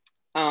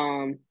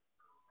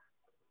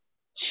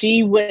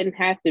she wouldn't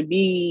have to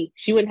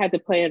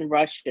play in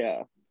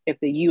Russia if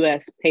the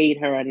US paid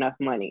her enough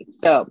money.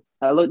 So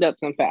I looked up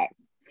some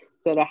facts.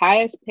 So the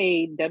highest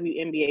paid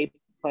WNBA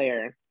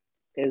player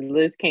is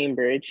Liz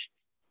Cambridge.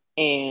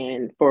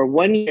 And for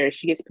 1 year,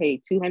 she gets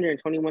paid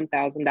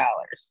 $221,000.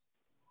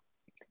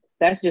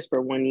 That's just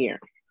for 1 year.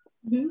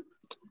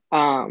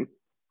 Mm-hmm.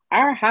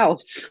 Our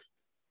house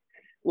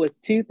was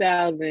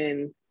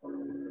 $2,000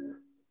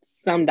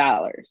 some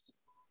dollars.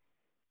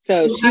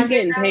 So she's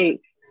getting paid.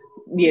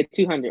 Yeah,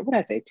 200. What did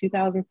I say?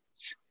 2,000.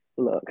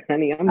 Look,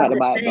 honey, I'm about to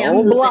buy the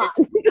whole block.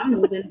 I'm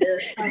moving to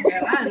South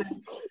Carolina.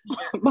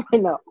 I'm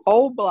buying the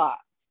whole block.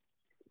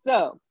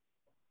 So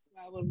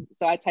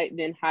I typed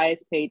in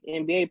highest paid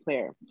NBA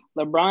player.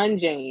 LeBron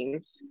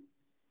James,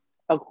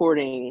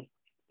 according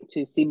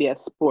to CBS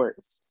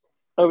Sports,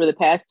 over the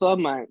past 12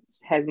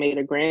 months has made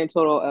a grand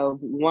total of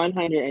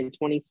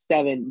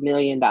 $127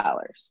 million.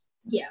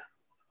 Yeah.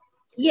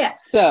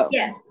 Yes. So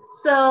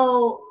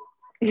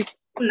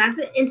not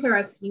to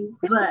interrupt you,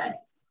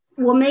 but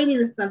maybe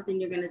this is something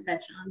you're going to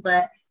touch on,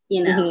 but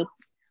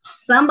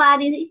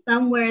somebody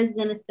somewhere is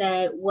going to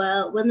say,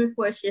 well, women's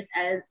sports just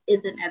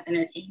isn't as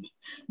entertaining.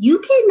 You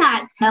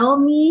cannot tell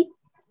me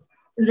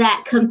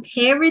that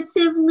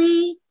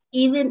comparatively,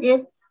 even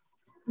if,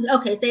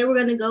 say we're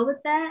going to go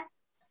with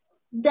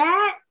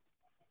that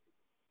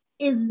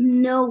is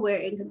nowhere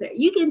in comparison.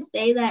 You can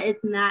say that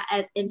it's not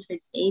as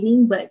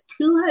entertaining, but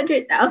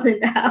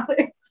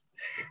 $200,000,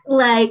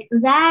 like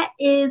that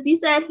is, you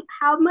said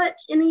how much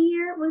in a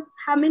year was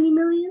how many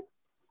million?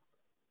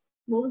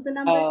 What was the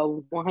number?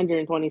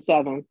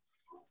 127.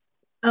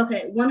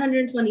 Okay,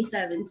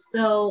 127.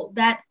 So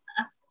that's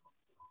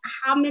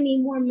how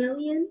many more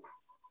million?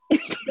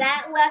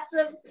 that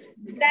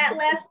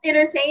less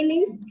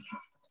entertaining?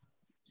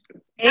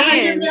 And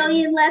 100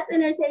 million less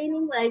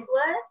entertaining? Like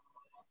what?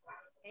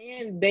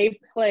 And they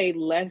play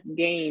less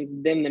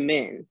games than the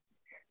men.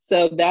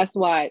 So that's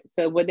why.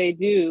 So what they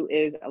do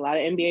is a lot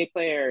of NBA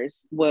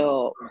players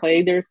will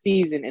play their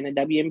season in the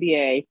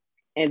WNBA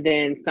and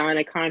then sign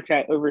a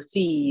contract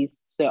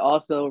overseas to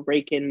also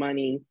rake in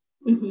money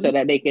so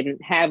that they can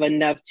have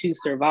enough to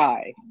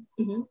survive.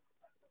 Mm-hmm.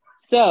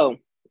 So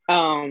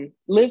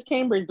Liz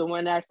Cambridge, the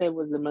one that I said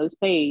was the most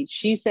paid,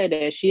 she said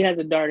that she has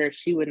a daughter.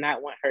 She would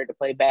not want her to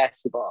play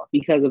basketball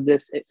because of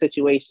this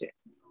situation.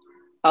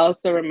 I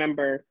also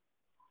remember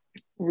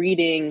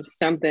reading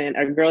something,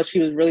 a girl, she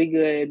was really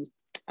good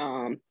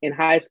in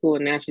high school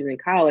and now she's in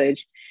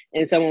college,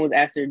 and someone was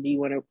asked her, do you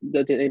want to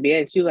go to the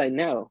NBA? And she was like,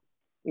 no.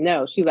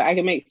 She's like, I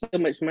can make so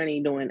much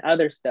money doing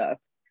other stuff.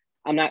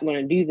 I'm not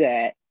going to do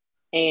that.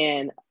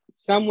 And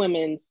some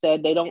women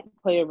said they don't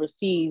play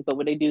overseas, but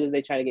what they do is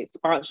they try to get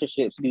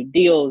sponsorships, do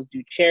deals,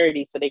 do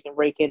charity so they can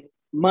rake in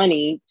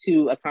money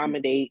to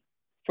accommodate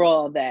for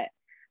all that.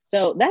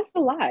 So that's a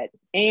lot.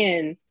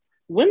 And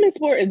women's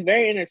sport is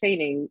very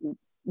entertaining.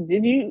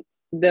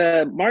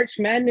 The March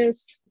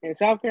Madness in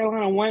South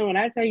Carolina won? When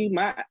I tell you,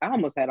 I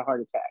almost had a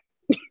heart attack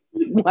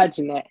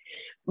watching that.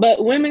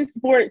 But women's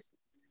sports,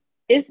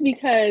 it's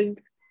because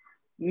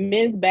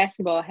men's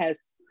basketball has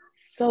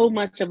so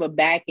much of a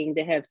backing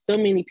to have so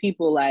many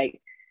people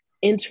like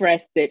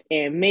interested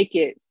and make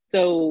it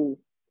so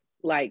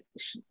like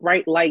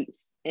bright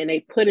lights, and they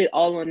put it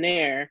all on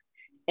there,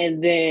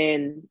 and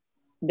then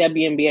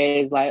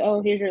WNBA is like,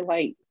 oh, here's your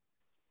light,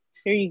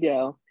 here you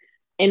go.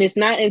 And it's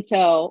not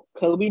until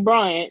Kobe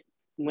Bryant,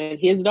 when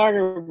his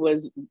daughter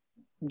was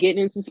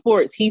getting into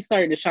sports, he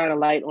started to shine a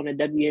light on the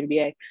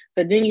WNBA.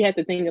 So then you have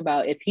to think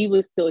about, if he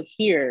was still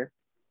here,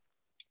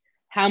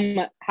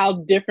 how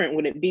different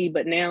would it be?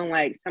 But now,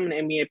 like, some of the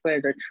NBA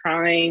players are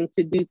trying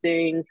to do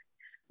things,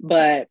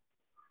 but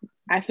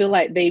I feel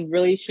like they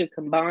really should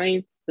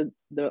combine.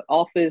 The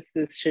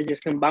offices should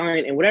just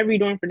combine, and whatever you're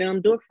doing for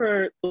them, do it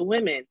for the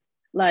women.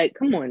 Like,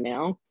 come on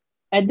now.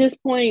 At this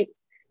point,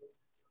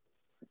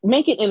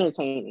 make it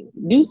entertaining.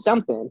 Do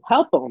something.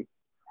 Help them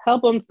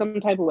some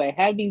type of way.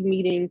 Have these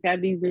meetings, have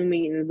these Zoom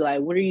meetings.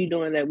 Like, what are you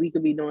doing that we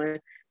could be doing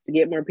to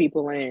get more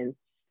people in?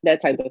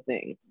 That type of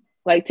thing.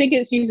 Like,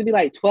 tickets used to be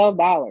like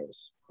 $12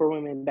 for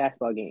women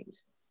basketball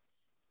games.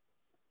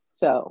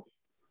 So,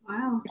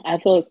 wow. I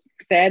feel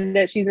sad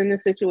that she's in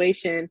this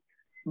situation,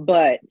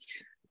 but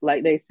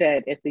like they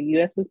said, if the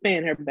U.S. was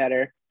paying her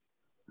better,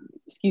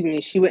 she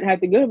wouldn't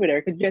have to go over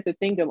there, because you have to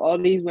think of all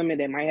these women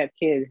that might have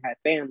kids, have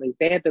families.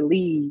 They have to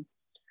leave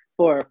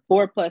for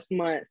 4+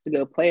 months to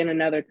go play in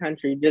another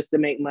country just to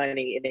make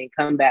money, and then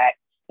come back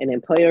and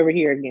then play over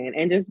here again,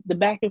 and just the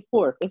back and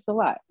forth. It's a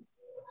lot.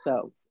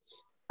 So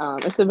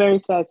it's a very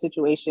sad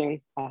situation.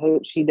 I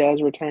hope she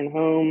does return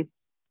home.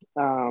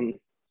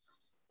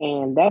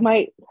 And that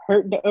might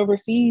hurt the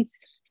overseas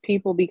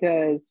people,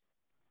 because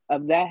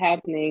of that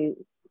happening.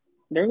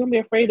 They're going to be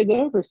afraid to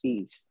go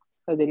overseas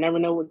because they never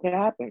know what could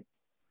happen.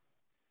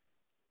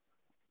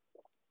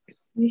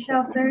 We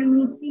shall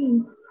certainly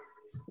see.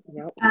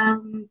 Yep.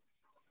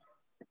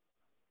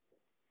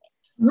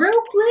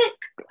 Real quick,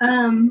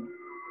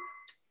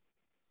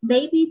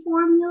 baby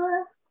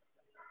formula.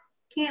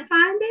 Can't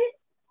find it?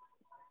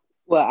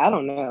 Well, I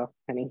don't know,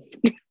 honey.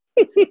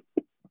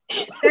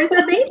 There's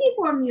a baby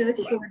formula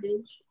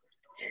shortage.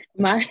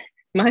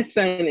 My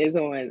son is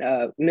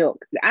on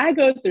milk. I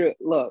go through.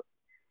 Look,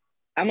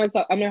 I'm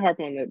gonna harp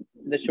on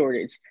the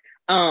shortage.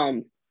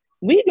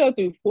 We go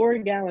through 4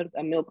 gallons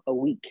of milk a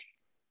week.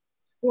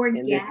 4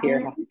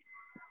 gallons.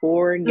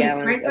 4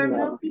 gallons regular of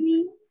milk, you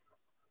mean?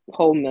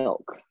 Whole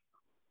milk.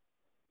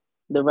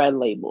 The red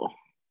label.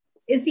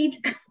 Is he?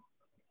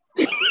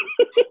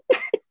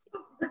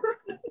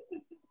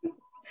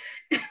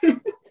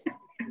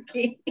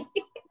 Okay.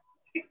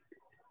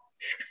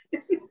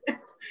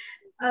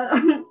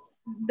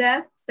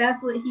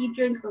 That's what he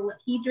drinks.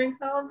 He drinks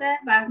all of that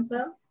by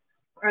himself,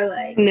 or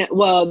like? No,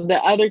 well,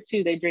 the other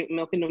 2, they drink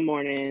milk in the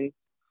morning.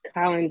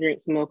 Colin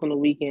drinks milk on the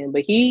weekend,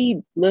 but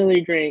he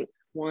literally drinks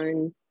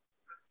 1,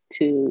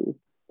 2,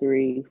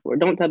 3, 4.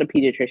 Don't tell the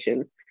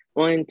pediatrician.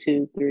 1,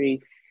 2,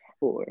 3,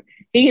 4.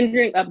 He can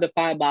drink up to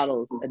 5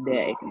 bottles a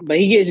day, but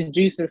he gets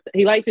juice and stuff.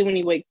 He likes it when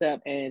he wakes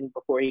up and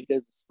before he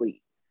goes to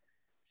sleep.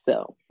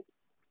 So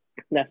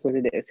that's what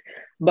it is.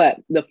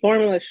 But the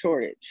formula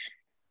shortage,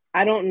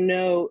 I don't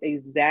know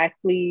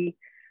exactly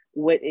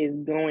what is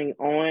going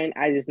on.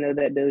 I just know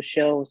that those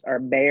shelves are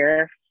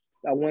bare.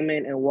 A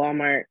woman in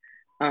Walmart,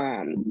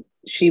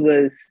 she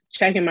was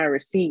checking my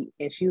receipt,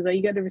 and she was like,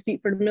 "You got the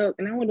receipt for the milk?"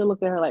 And I wanted to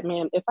look at her like,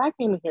 "Ma'am, if I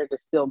came in here to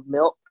steal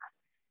milk,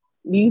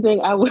 do you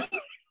think I would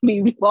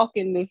be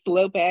walking this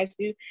slow past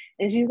you?"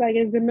 And she's like,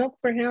 "Is the milk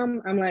for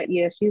him?" I'm like,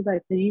 "Yeah." She's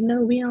like, "You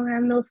know, we don't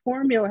have no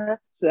formula."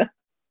 So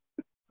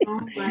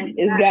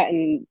it's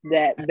gotten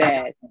that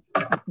bad.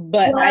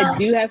 But I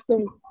do have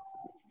some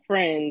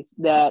friends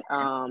that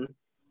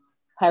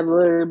have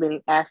literally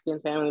been asking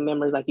family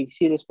members, like, if you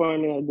see this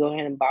formula, go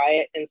ahead and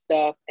buy it and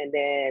stuff. And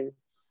then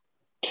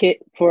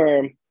kit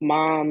for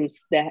moms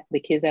that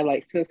the kids have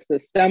like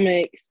sensitive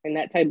stomachs and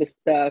that type of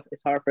stuff.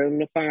 It's hard for them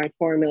to find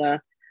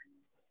formula.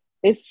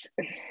 It's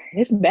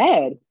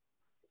bad.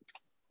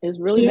 It's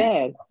really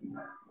bad.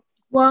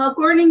 Well,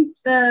 according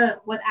to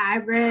what I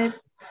read,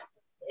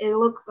 it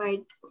looks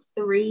like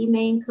 3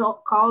 main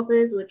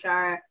causes, which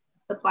are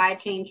supply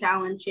chain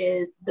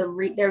challenges.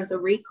 There's a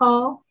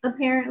recall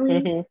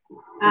apparently,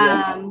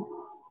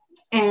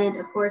 and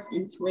of course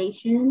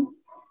inflation.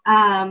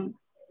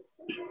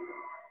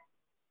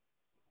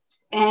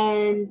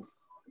 And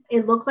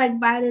it looks like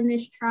Biden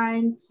is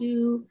trying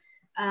to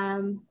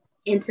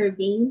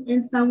intervene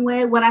in some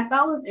way. What I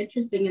thought was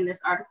interesting in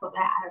this article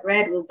that I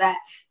read was that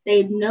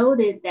they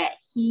noted that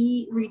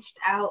he reached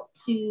out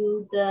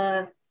to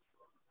the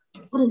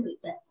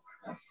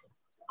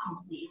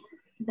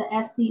the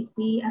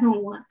FCC. I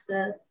don't want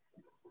to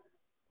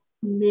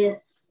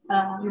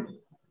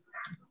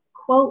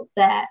quote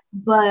that,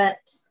 but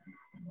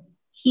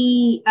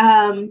he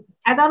I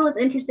thought it was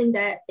interesting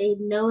that they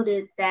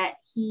noted that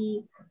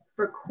he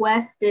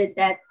requested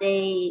that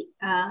they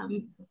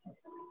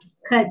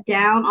cut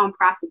down on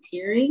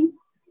profiteering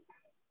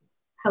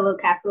hello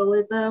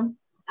capitalism,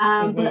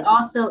 but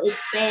also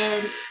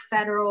expand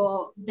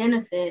federal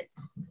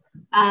benefits,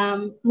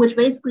 which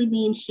basically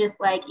means just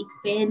like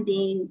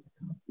expanding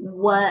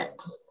what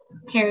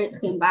parents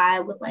can buy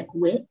with like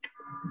WIC.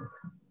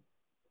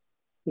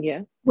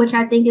 Yeah. Which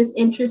I think is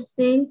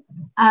interesting,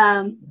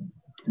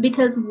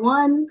 because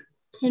one,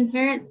 can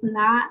parents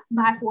not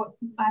buy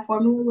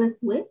formula with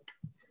WIC?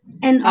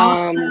 And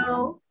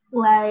also,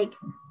 like,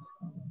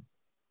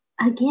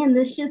 again,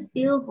 this just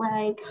feels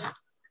like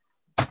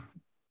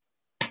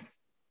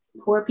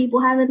poor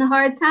people having a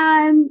hard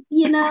time,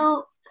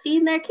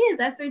 feeding their kids.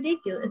 That's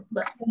ridiculous.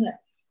 But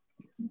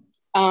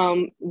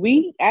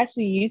we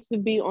actually used to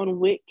be on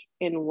WIC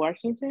in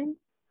Washington.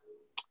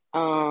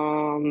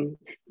 The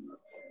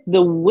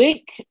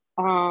WIC,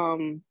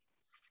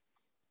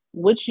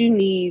 what you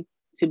need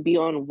to be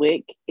on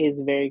WIC is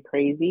very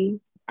crazy.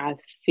 I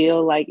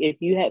feel like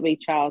if you have a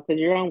child, because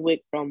you're on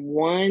WIC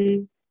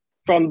from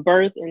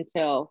birth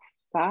until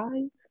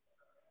 5.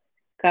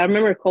 I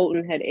remember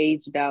Colton had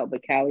aged out,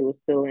 but Callie was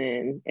still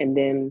in. And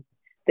then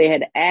they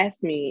had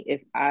asked me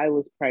if I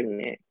was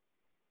pregnant.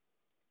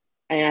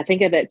 And I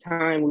think at that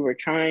time we were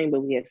trying,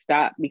 but we had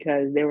stopped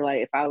because they were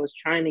like, if I was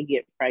trying to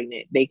get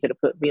pregnant, they could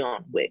have put me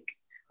on WIC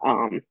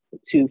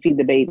to feed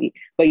the baby.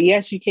 But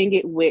yes, you can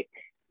get WIC.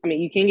 I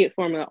mean, you can get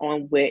formula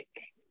on WIC.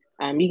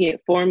 You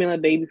get formula,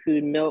 baby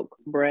food, milk,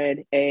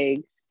 bread,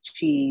 eggs,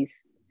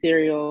 cheese,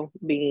 cereal,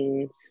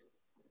 beans,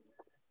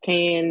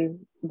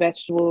 canned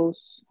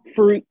vegetables,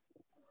 fruit,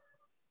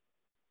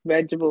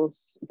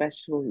 vegetables. So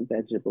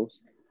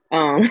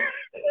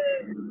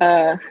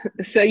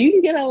you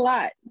can get a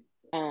lot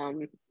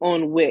on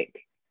WIC.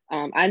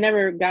 I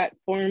never got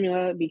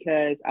formula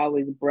because I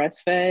was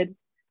breastfed,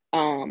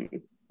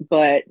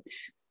 but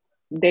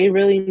they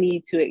really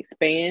need to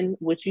expand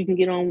what you can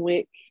get on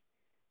WIC,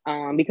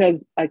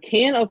 because a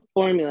can of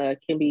formula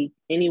can be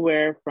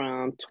anywhere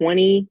from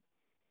 $20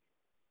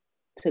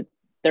 to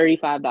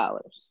 $35.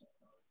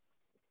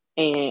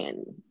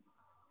 And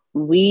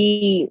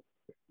we,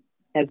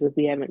 as if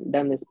we haven't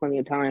done this plenty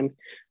of times,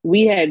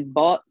 we had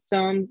bought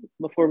some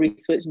before we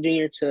switched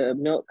Junior to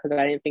milk because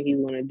I didn't think he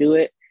was going to do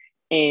it.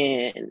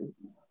 And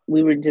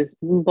we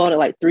bought it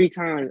like 3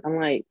 times. I'm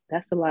like,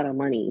 that's a lot of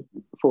money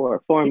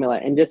for formula.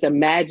 And just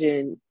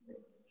imagine,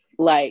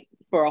 like,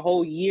 for a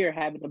whole year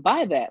having to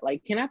buy that.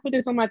 Like, can I put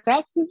this on my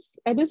taxes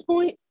at this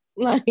point?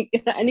 Like,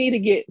 I need to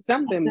get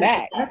something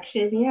back.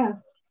 Deduction, yeah.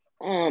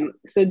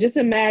 So just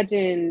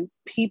imagine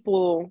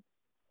people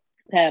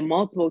have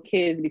multiple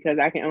kids, because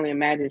I can only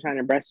imagine trying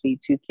to breastfeed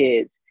 2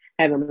 kids,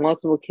 having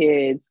multiple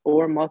kids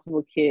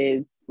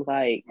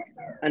like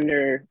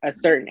under a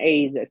certain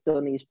age that still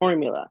needs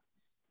formula,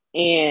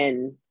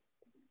 and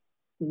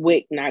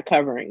WIC not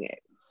covering it.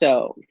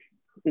 So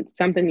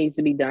something needs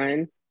to be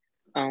done.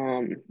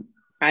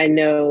 I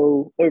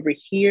know over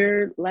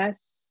here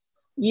last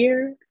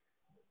year,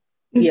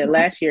 they gave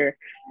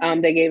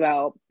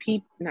out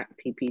not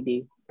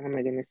PPD. Oh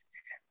my goodness.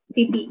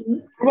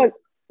 PPE. What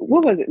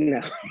was it?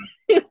 No.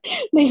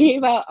 They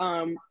gave out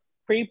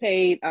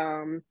prepaid,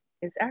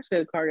 it's actually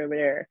a card over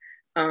there.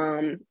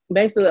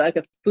 Basically like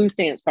a food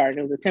stamps card.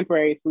 It was a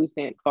temporary food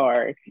stamp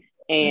card.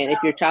 And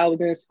if your child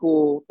was in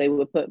school, they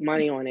would put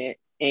money on it.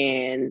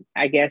 And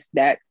I guess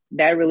that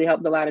really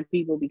helped a lot of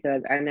people,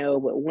 because I know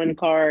with one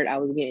card I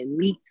was getting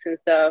meats and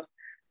stuff.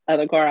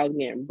 Other card I was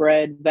getting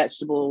bread,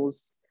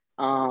 vegetables,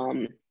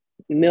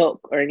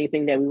 milk, or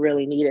anything that we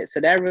really needed. So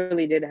that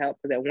really did help,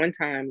 because at one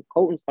time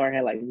Colton's card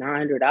had like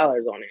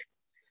 $900 on it.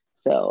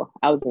 So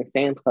I was in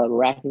Sam's Club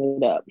racking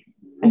it up.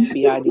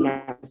 FBI, do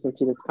not listen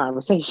to this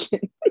conversation.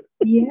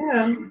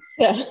 Yeah.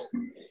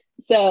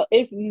 So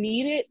it's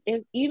needed,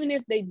 even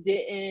if they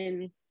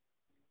didn't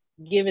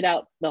give it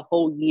out the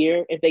whole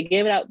year, if they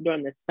gave it out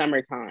during the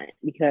summertime,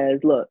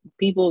 because look,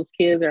 people's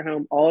kids are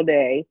home all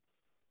day,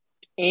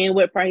 and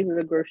with prices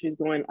of groceries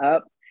going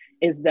up,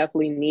 it's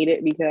definitely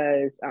needed,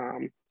 because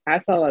I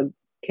saw a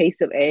case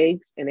of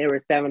eggs and they were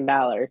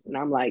 $7, and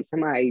I'm like,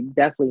 somebody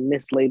definitely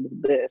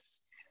mislabeled this.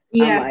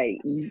 Yeah. I'm like,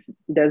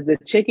 does the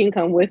chicken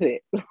come with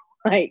it?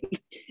 Like,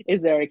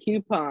 is there a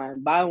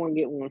coupon, buy one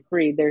get one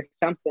free? There's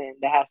something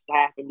that has to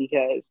happen,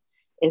 because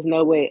there's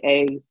no way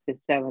eggs is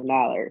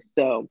 $7.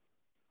 So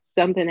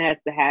something has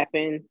to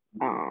happen,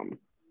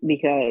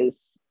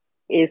 because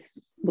it's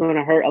going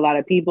to hurt a lot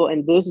of people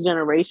in this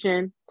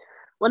generation.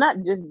 Well, not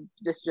just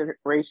this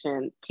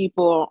generation.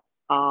 People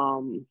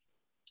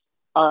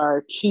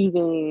are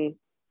choosing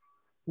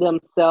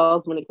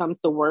themselves when it comes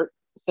to work.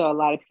 So a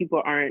lot of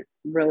people aren't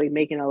really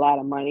making a lot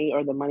of money,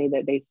 or the money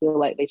that they feel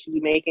like they should be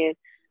making.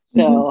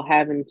 So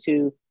having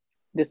to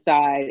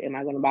decide, am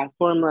I going to buy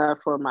formula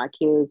for my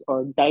kids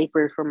or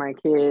diapers for my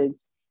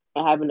kids,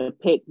 and having to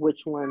pick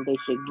which one they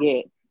should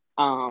get.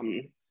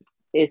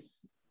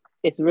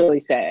 It's really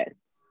sad.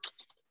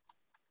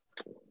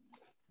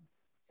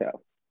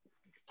 So.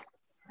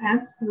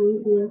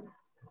 Absolutely.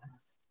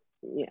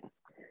 Yeah.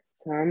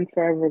 So I'm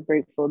forever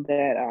grateful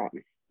that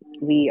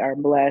we are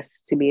blessed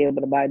to be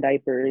able to buy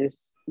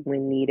diapers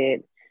when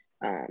needed.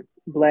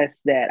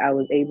 Blessed that I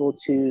was able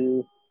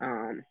to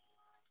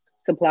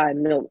supply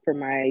milk for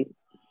my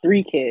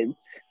 3 kids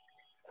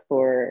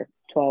for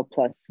 12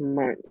 plus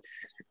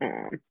months.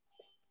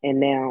 And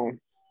now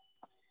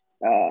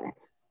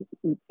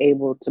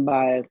able to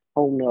buy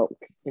whole milk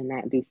and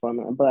not do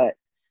formula. But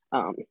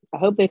I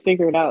hope they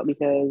figure it out,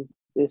 because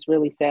it's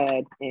really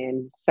sad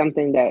and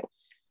something that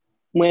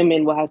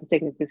women will have to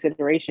take into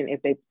consideration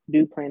if they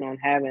do plan on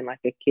having like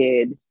a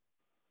kid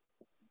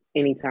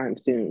anytime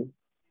soon,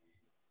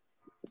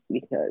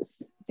 because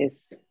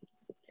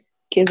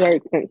kids are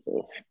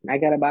expensive. I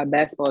gotta buy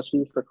basketball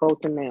shoes for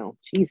Colton now.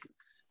 Jesus,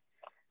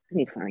 I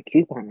need to find a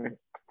coupon.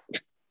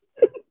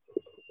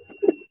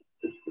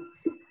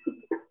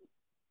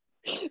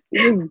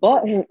 Just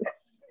bought him.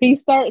 He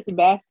starts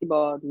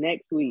basketball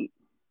next week,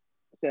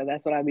 so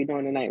that's what I'll be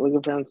doing tonight,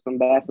 looking for him some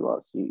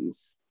basketball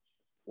shoes.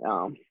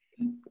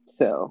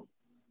 So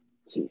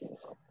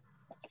Jesus.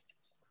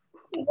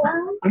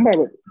 Well, I'm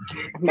about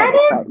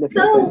that is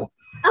so.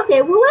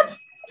 Okay, well, let's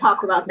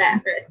talk about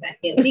that for a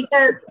second,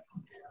 because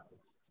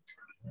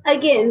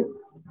again,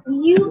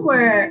 you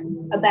were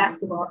a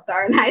basketball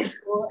star in high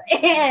school,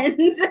 and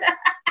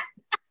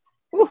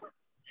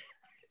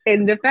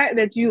the fact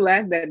that you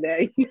laughed at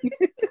that,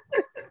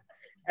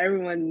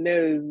 everyone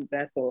knows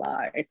that's a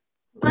lie.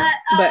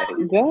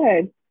 But go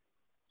ahead.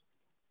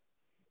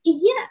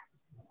 Yeah,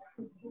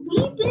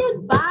 we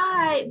did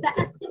buy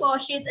basketball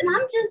shoes, and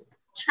I'm just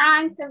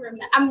trying to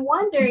remember. I'm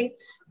wondering.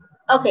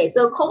 Okay,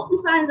 so Colton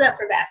signs up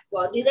for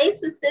basketball. Do they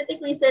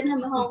specifically send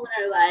him home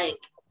and are like,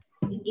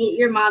 get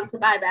your mom to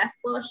buy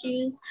basketball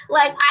shoes?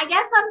 Like, I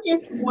guess I'm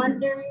just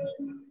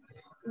wondering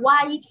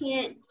why he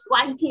can't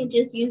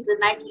just use the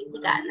Nikes he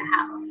got in the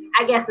house,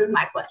 I guess is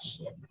my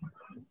question.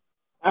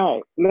 All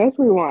right, let's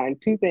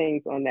rewind. 2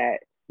 things on that.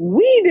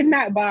 We did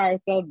not buy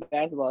ourselves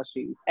basketball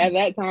shoes. At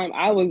that time,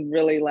 I was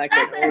really like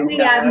I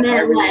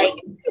meant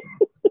like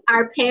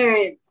our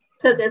parents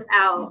took us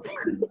out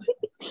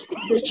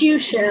to shoe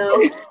show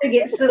to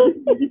get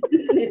some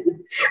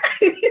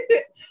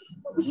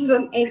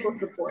ankle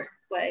supports.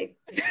 Like,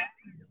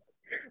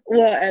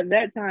 well, at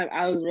that time,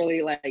 I was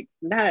really like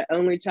not an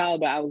only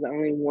child, but I was the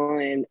only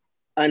one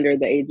under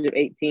the age of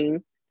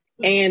 18.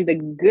 And the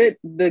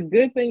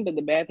good thing, but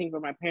the bad thing for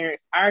my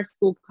parents, our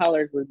school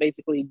colors was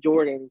basically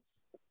Jordan's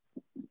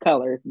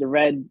colors, the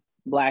red,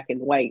 black, and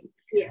white.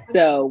 Yeah.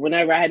 So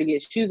whenever I had to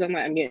get shoes, I'm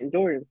like, I'm getting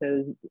Jordan,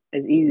 so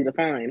it's easy to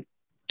find.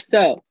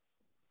 So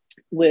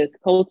with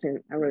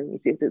Colton, I really need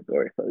to see if this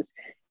door is closed.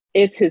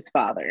 It's his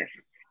father.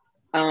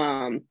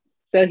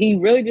 So he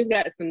really just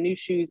got some new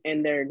shoes,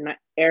 and they're not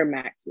Air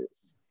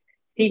Maxes.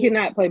 He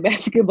cannot play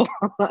basketball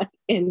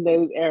in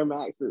those Air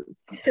Maxes.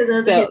 So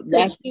those are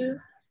his shoes?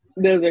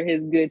 Those are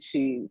his good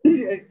shoes.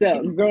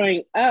 So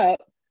growing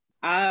up,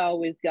 I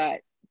always got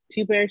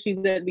 2 pair of shoes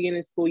at the beginning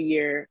of the school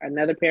year,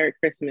 another pair at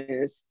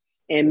Christmas,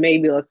 and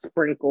maybe a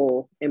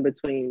sprinkle in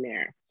between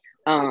there.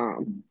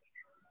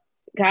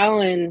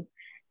 Colin,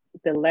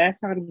 the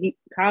last time the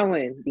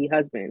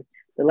husband,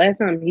 the last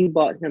time he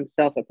bought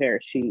himself a pair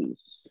of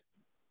shoes.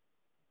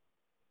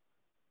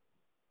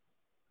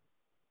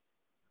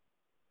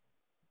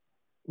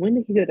 When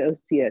did he go to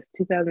OCS?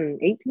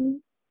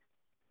 2018?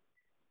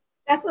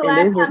 That's the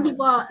last time he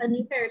bought a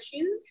new pair of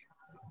shoes?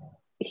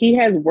 He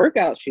has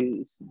workout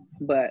shoes,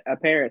 but a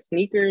pair of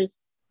sneakers,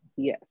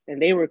 yes.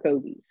 And they were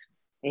Kobe's.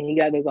 And he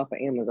got those off of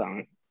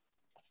Amazon.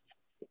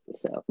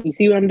 So, you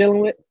see what I'm dealing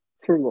with?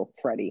 Frugal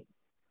Freddie.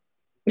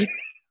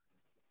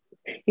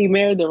 He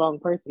married the wrong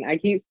person. I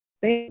keep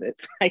saying this.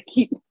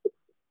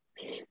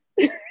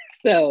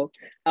 So,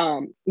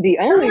 the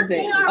only thing.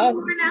 They are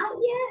worn out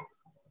yet?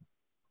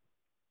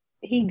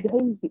 He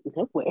goes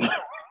nowhere.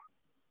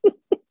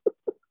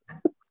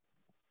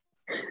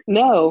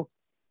 No,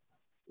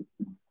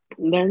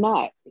 they're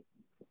not.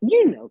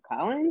 You know,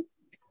 Colin.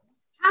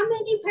 How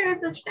many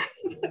pairs of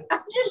shoes?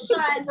 I'm just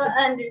trying to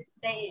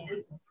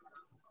understand.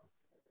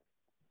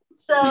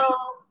 So,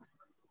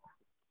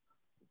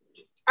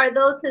 are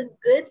those his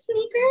good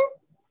sneakers?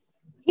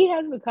 He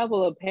has a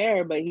couple of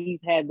pair, but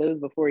he's had those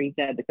before he's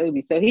had the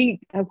Kobe. So he,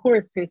 of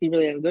course, since he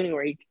really doesn't go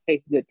anywhere, he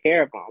takes good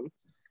care of them.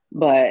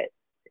 But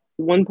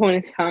one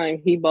point in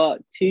time, he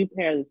bought 2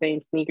 pairs of the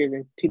same sneakers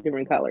in 2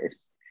 different colors.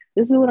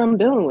 This is what I'm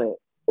dealing with.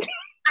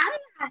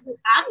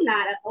 I'm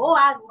not.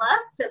 I'd love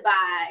to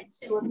buy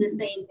 2 of the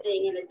same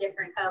thing in a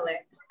different color.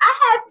 I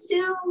have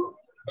 2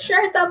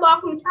 shirts I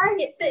bought from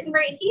Target sitting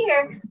right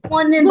here,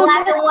 one in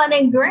black and one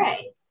in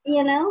gray.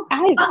 You know,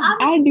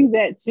 I do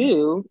that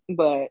too,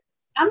 but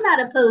I'm not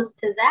opposed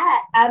to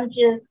that. I'm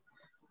just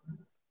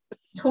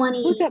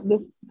 20. Switch up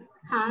the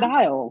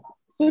style.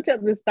 Switch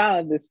up the style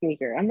of the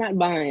sneaker. I'm not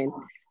buying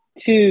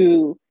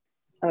 2.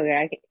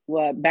 Okay,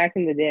 back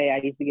in the day, I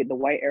used to get the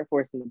white Air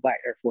Force and the black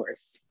Air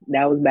Force.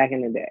 That was back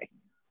in the day,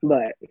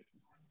 but.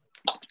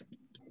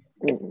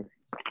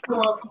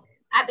 Well,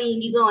 I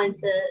mean, you go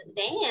into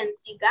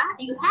Vans, you have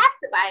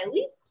to buy at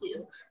least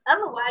 2.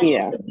 Otherwise,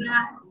 you're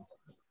not.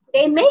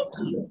 They make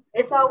you.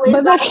 It's always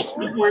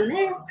one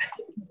there.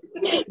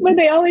 But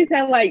they always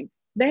have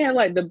they have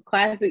the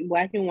classic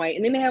black and white,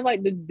 and then they have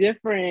the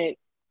different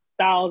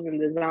styles and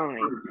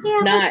designs. Yeah,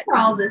 not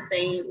all the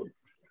same.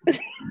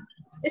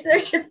 They're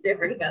just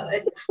different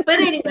colors. But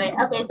anyway,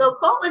 okay, so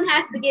Colton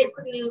has to get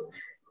some new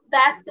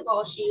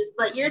basketball shoes,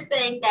 but you're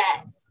saying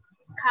that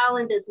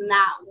Colin does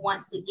not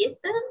want to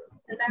get them?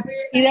 Is that what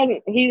you're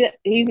saying?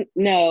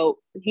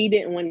 He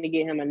didn't want to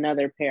get him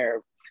another pair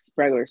of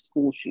regular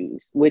school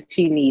shoes, which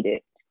he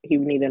needed. He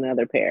would need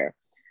another pair.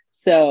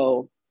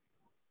 So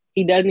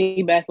he does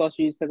need basketball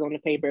shoes because on the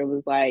paper it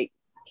was like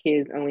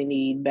kids only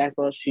need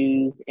basketball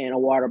shoes and a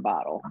water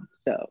bottle.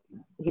 So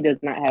he does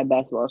not have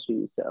basketball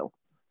shoes. So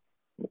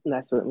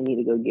that's what we need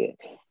to go get.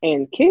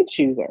 And kids'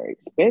 shoes are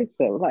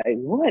expensive. Like,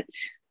 what?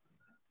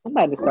 I'm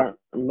about to start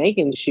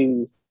making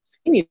shoes.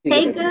 You need to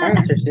get a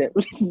sponsorship.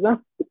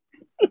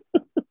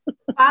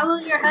 Follow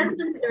your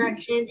husband's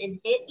direction and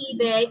hit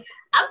eBay.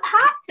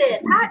 Hot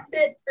tip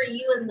for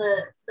you and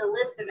the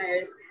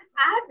listeners.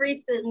 I've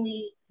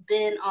recently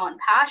been on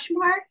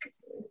Poshmark.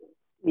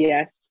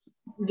 Yes.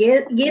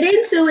 Get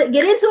into it,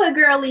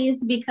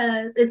 girlies,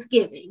 because it's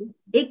giving.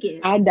 It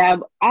gives. I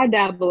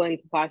dabble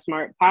into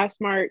Poshmark,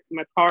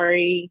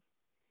 Mercari,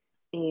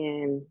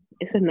 and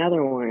it's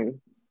another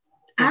one.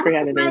 I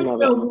forgot the name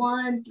of it. The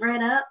one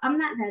ThredUp. I'm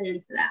not that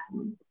into that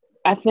one.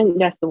 I think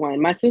that's the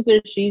one. My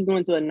sister, she's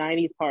going to a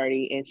 90s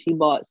party and she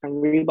bought some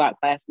Reebok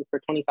classes for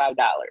 $25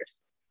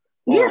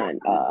 on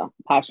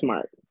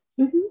Poshmark.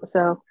 Mm-hmm.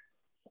 So,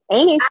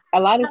 and it's a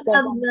lot of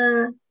stuff.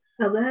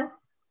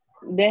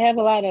 They have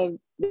a lot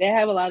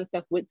of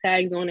stuff with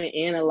tags on it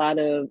and a lot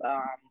of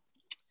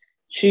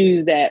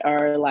shoes that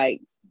are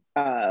like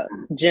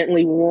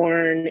gently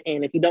worn.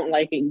 And if you don't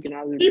like it, you can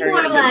always return it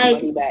and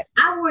get money back.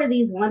 I wore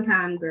these one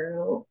time,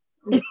 girl.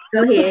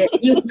 Go ahead.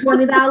 You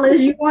 $20.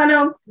 You want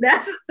them?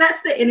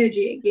 That's the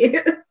energy it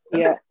gives.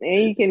 Yeah,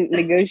 and you can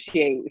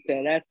negotiate,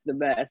 so that's the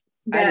best.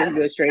 I just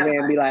go straight in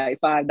and be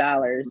like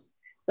 $5.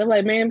 They're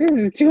like, man, this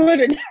is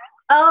 $200.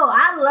 Oh,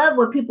 I love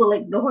when people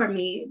ignore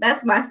me.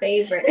 That's my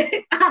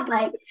favorite. I'm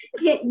like,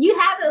 you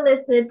have it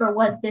listed for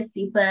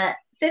 $150, but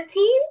 $15.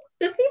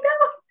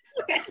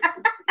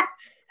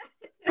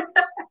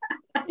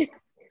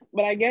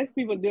 But I guess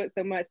people do it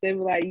so much, they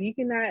were like, you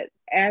cannot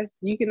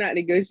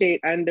negotiate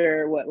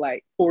under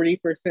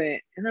 40%.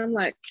 And I'm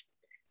like,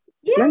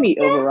 let me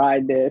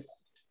override this.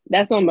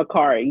 That's on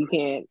Mercari. You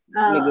can't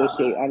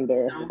negotiate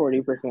under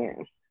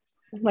 40%.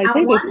 I'm like,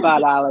 take this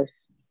 $5.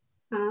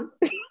 Huh?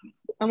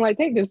 I'm like,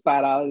 take this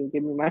 $5 and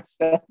give me my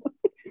stuff.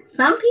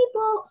 Some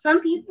people, so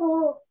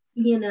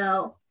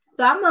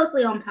I'm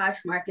mostly on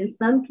Poshmark, and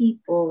some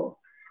people,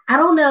 I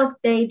don't know if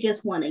they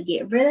just want to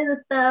get rid of the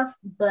stuff,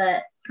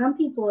 but some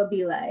people will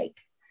be like,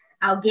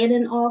 I'll get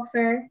an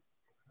offer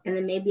and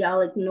then maybe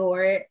I'll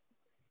ignore it.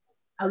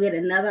 I'll get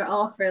another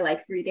offer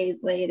like 3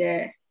 days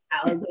later.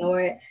 I'll ignore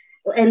it.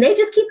 And they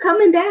just keep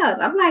coming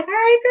down. I'm like, all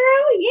right,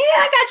 girl, yeah,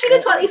 I got you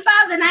to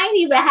 25 and I ain't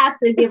even have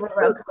to give a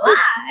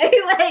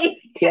reply.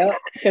 Yeah,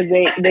 because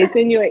they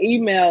send you an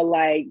email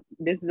like,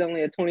 this is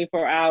only a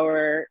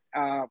 24-hour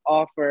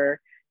offer.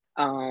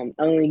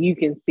 Only you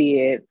can see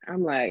it.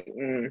 I'm like,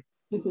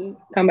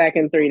 come back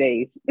in 3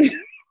 days.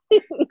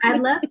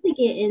 I'd love to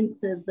get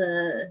into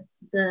the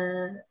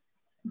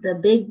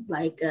big,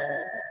 like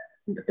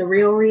the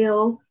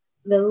real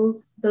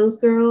those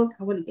girls.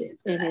 I want to get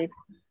into that.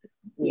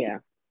 Yeah.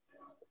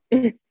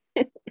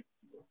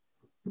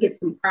 Get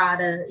some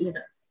Prada,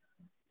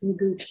 some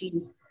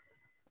Gucci.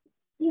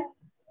 Yeah.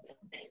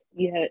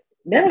 Yeah.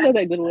 They have that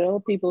at Goodwill,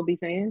 people be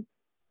saying.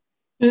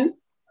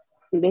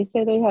 They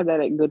say they have that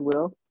at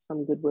Goodwill,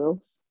 some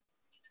Goodwills.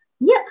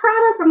 Yeah,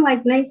 Prada from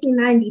like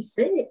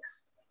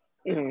 1996.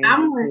 I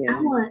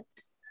want,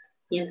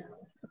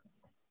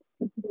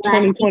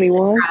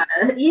 2021.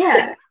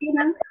 Yeah,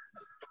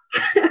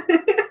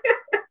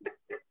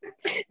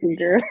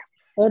 Girl,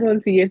 hold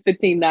on to your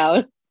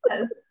 $15.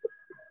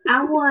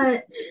 I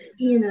want,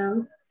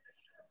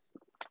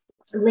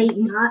 late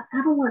model.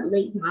 I don't want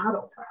late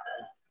model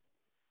Prada.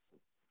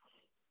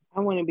 I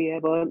want to be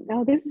able.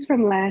 No, this is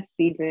from last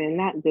season,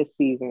 not this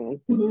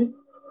season,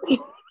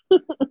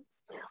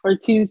 or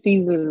 2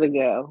 seasons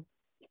ago.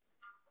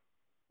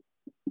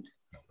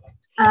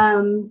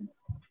 Well,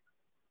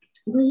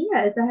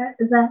 yeah, is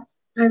that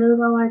are those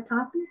all our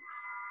topics?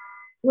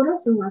 What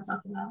else do we want to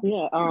talk about?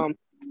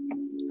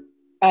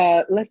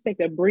 Yeah, let's take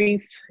a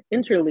brief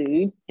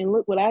interlude and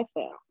look what I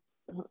found.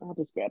 I'll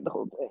just grab the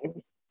whole thing.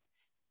 Can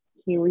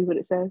you read what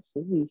it says?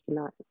 You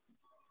cannot.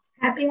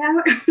 Happy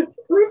hour?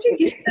 Where'd you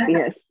get that?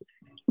 Yes,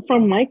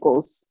 from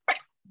Michael's.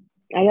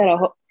 I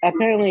got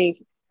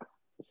apparently,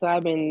 so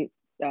I've been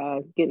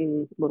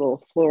getting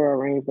little floral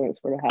arrangements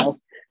for the house.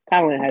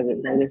 Colin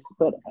hasn't noticed,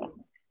 but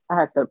I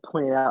have to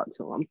point it out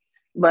to him.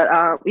 But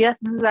yes,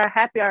 this is our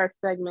happy hour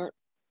segment.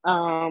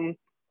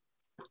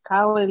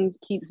 Colin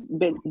keeps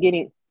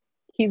getting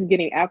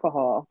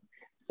alcohol,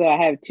 so I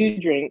have 2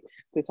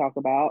 drinks to talk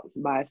about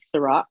by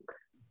Ciroc.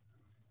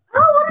 Oh,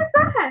 what is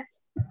that?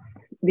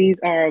 These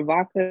are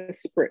vodka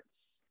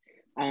spritz.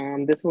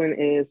 This one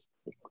is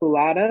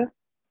Colada,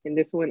 and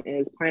this one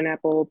is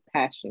pineapple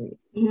passion.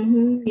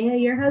 Mm-hmm. Yeah,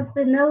 your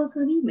husband knows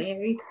who he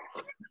married.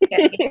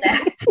 Gotta get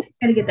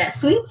that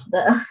sweet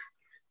stuff.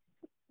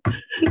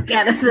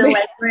 Gotta feel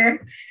like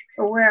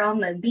we're on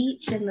the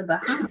beach in the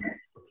Bahamas.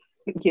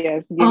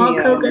 Yes, all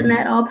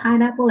coconut, all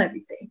pineapple,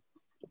 everything.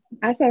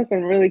 I saw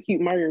some really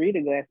cute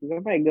margarita glasses. I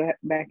might go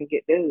back and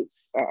get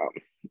those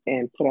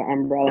and put an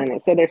umbrella in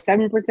it. So they're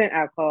 7%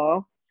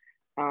 alcohol,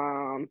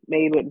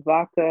 made with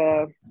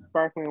vodka,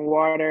 sparkling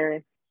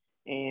water,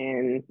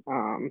 and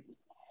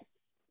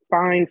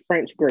fine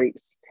French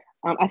grapes.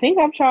 I think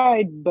I've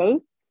tried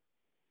both,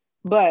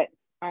 but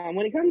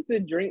when it comes to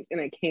drinks in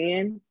a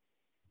can,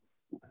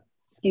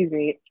 excuse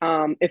me,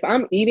 if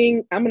I'm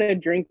eating, I'm gonna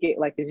drink it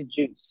like it's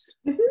juice.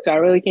 So I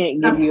really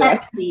can't give you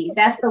Pepsi.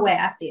 That's the way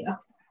I feel.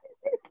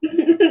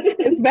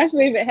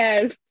 Especially if it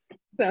has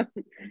some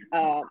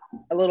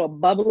a little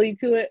bubbly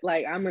to it.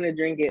 Like I'm gonna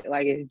drink it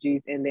like it's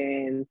juice, and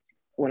then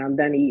when I'm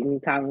done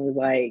eating, Tyler was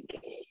like,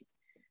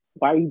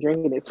 "Why are you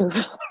drinking it so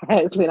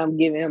fast?" And I'm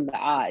giving him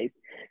the eyes.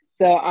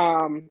 So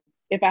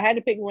if I had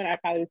to pick one,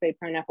 I'd probably say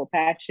pineapple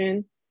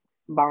passion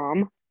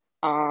bomb.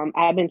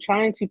 I've been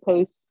trying to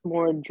post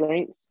more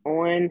drinks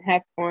on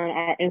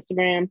our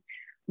Instagram,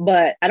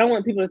 but I don't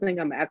want people to think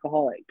I'm an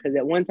alcoholic, because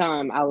at one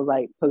time I was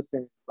like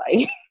posting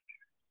like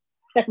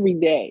every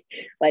day.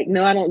 Like,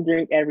 no, I don't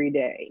drink every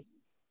day.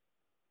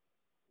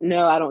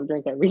 No, I don't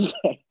drink every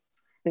day.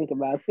 Think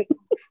about it.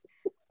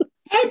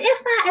 And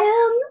if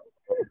I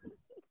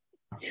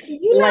am,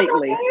 you know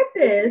my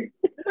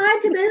therapist.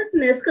 Mind your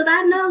business, because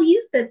I know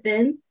you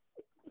sipping.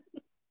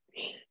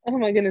 Oh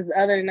my goodness. The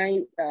other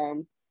night,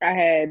 I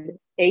had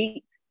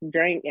 8,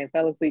 drank, and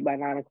fell asleep by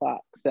 9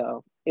 o'clock.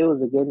 So it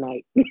was a good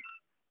night.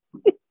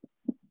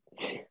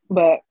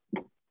 But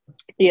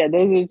yeah,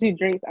 those are the 2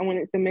 drinks I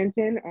wanted to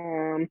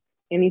mention.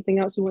 Anything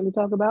else you want to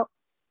talk about?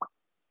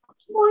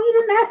 Well, you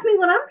didn't ask me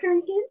what I'm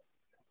drinking.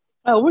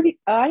 Oh,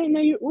 I didn't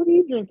know what are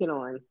you drinking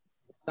on?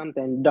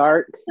 Something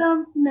dark?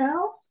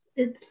 No,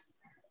 it's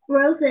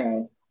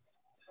rosé.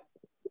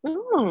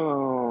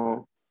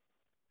 Oh,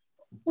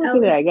 look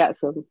at that! I got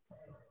some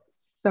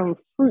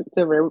fruits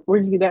over there.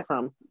 Where'd you get that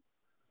from?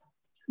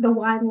 The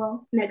wine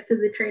wall next to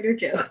the Trader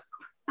Joe's.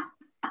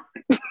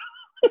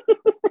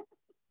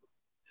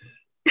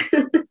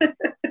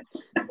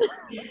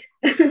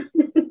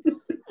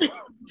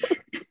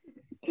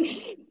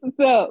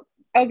 So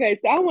I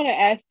want to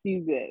ask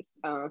you this,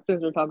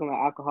 since we're talking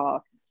about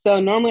alcohol. So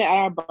normally at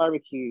our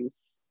barbecues,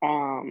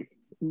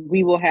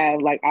 we will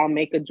have like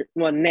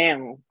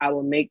now I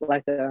will make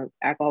like a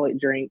alcoholic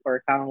drink,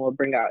 or Colin will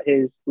bring out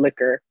his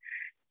liquor,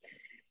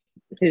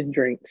 his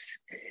drinks,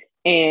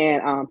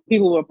 and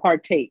people will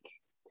partake.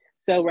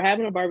 So we're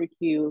having a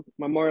barbecue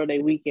Memorial Day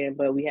weekend,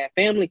 but we have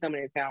family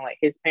coming in town, like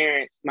his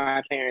parents,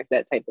 my parents,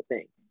 that type of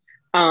thing.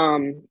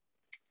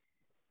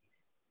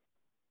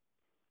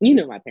 You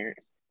know my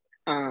parents,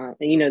 and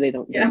you know they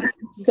don't. Yeah.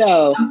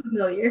 So I'm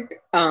familiar.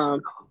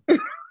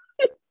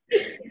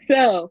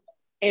 So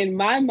in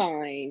my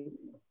mind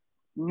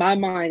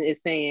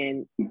is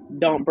saying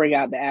don't bring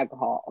out the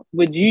alcohol.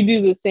 Would you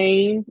do the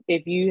same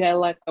if you had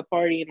like a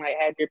party and like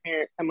had your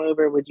parents come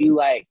over? Would you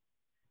like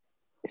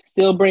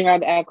still bring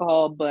out the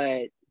alcohol,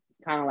 but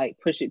kind of like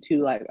push it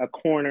to like a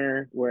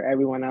corner where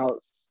everyone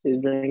else is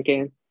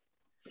drinking?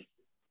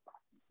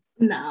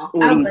 No,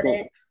 I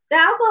wouldn't. The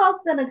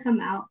alcohol's gonna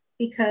come out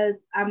because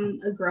I'm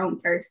a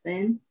grown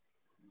person.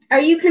 Are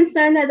you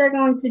concerned that they're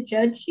going to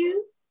judge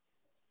you?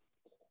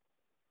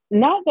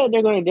 Not that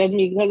they're going to judge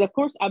me, because of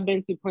course I've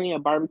been to plenty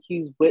of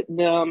barbecues with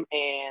them,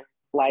 and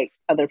like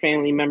other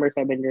family members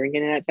have been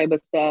drinking and that type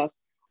of stuff.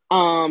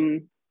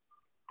 I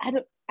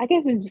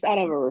guess it's just out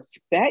of a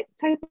respect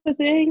type of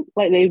thing.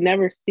 Like they've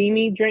never seen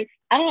me drink.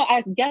 I don't know.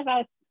 I guess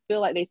I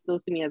feel like they still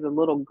see me as a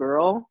little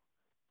girl,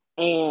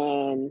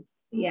 and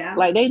yeah,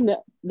 like they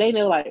know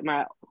like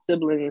my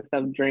siblings and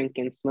stuff drink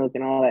and smoke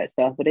and all that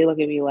stuff, but they look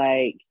at me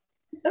like,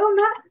 oh,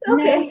 not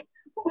okay.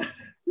 No.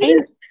 We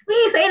didn't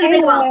say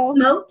anything about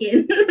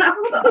smoking.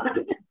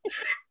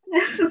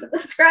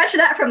 Scratch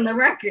that from the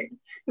record.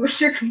 We're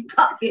strictly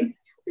talking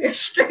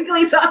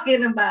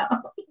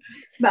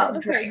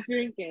about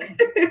drinking.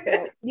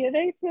 So, yeah,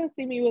 they still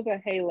see me with a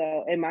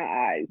halo in my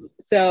eyes.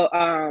 So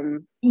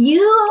I'm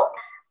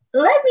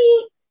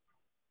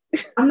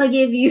gonna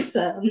give you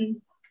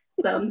some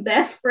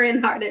best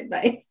friend heart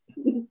advice.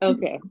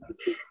 Okay.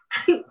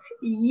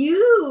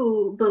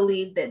 You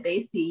believe that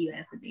they see you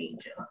as an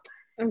angel.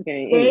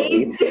 Okay.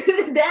 They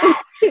do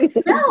that.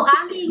 No,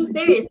 I'm being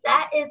serious.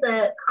 That is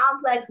a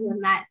complex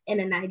and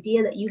an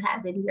idea that you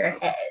have in your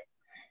head.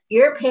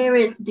 Your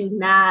parents do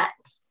not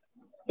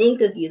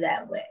think of you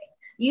that way.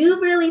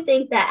 You really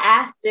think that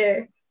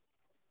after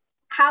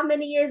how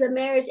many years of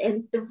marriage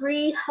and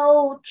 3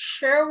 whole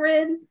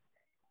children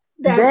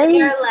that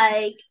they're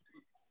like,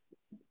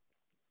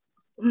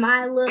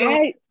 my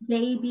little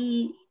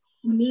baby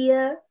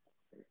Mia?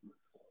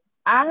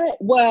 I have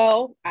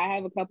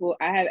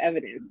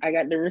evidence. I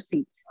got the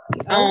receipts.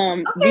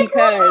 Okay,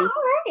 because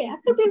I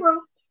could be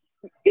wrong.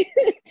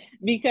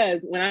 Because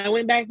when I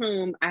went back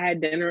home, I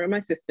had dinner with my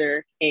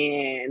sister,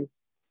 and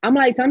I'm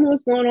like, tell me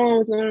what's going on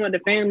with the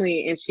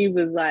family. And she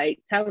was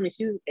like telling me,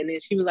 and then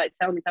she was like,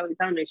 tell me.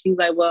 And she was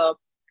like, well,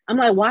 I'm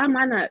like, why am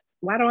I not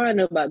why don't I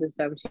know about this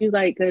stuff? She was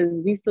like, because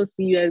we still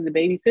see you as the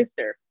baby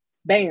sister.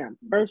 Bam,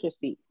 first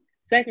receipt,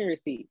 second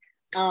receipt.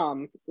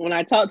 When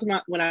I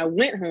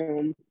went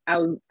home,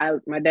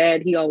 my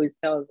dad, he always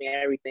tells me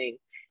everything.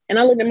 And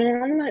I looked at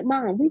mom, I'm like,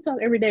 Mom, we talk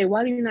every day.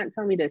 Why do you not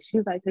tell me this? She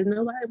was like, because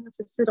nobody wants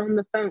to sit on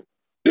the phone.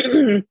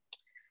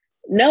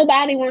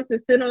 Nobody wants to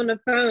sit on the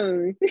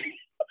phone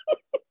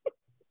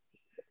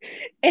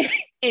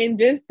and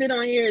just sit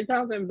on here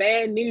talking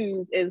bad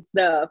news and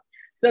stuff.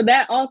 So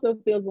that also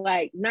feels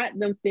like not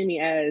them seeing me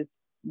as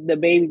the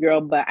baby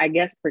girl, but I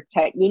guess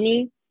protecting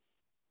me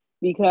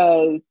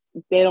because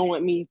they don't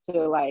want me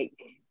to, like,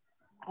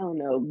 I don't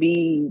know,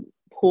 be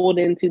pulled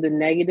into the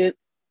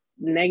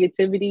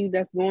negativity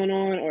that's going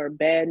on or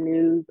bad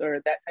news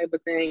or that type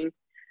of thing.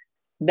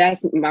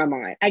 That's my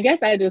mind. I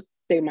guess I just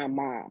say my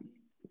mom.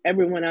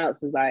 Everyone else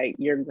is like,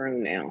 you're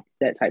grown now,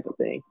 that type of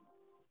thing.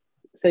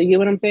 So you get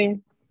what I'm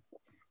saying?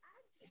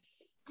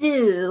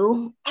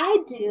 I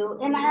do,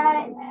 and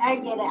I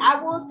get it.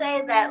 I will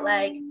say that,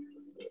 like,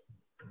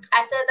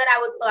 I said that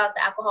I would pull out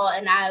the alcohol,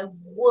 and I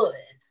would.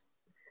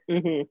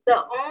 Mm-hmm.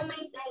 The only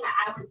thing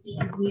I would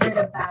be weird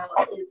about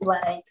is,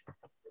 like,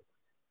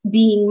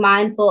 being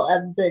mindful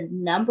of the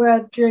number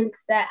of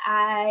drinks that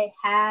I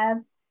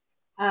have,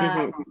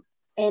 and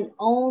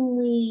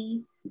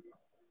only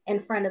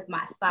in front of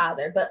my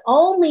father, but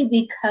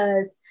only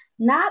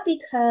not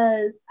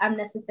because I'm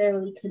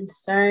necessarily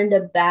concerned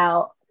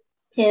about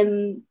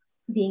him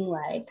being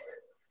like,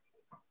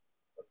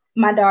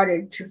 my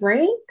daughter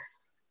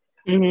drinks,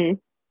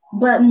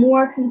 but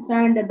more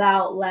concerned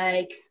about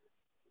like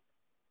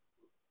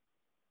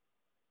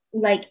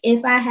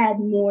if I had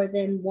more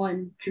than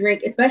one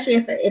drink, especially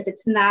if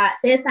it's not,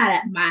 say it's not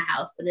at my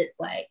house, but it's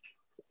like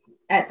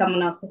at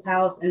someone else's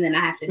house, and then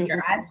I have to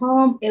drive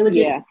home, it would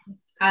just be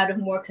out of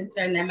more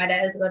concern that my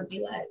dad is going to be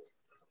like,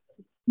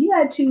 you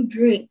had 2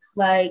 drinks,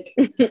 like,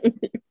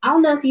 I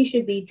don't know if you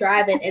should be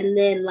driving, and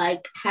then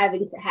like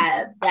having to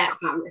have that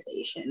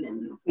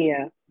conversation.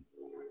 And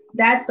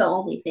that's the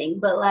only thing.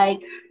 But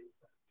like,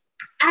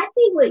 I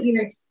see what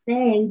you're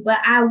saying, but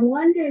I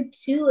wonder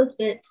too if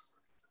it's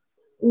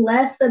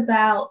less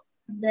about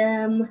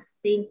them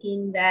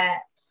thinking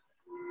that,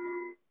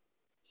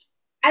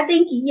 I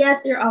think,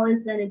 yes, you're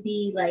always going to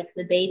be like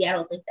the baby. I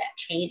don't think that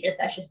changes.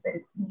 That's just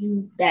that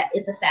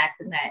it's a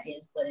fact, and that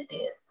is what it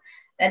is.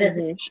 That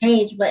doesn't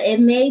change, but it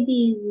may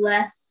be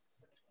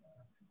less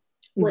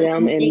what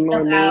them you think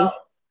and about,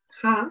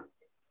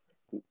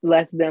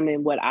 less them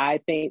and what I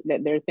think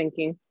that they're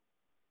thinking.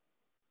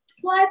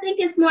 Well, I think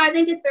it's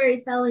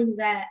very telling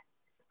that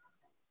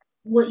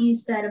what you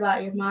said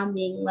about your mom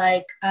being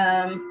like,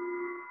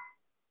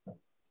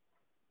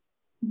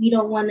 we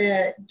don't want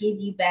to give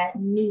you bad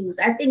news.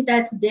 I think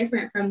that's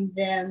different from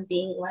them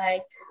being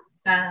like,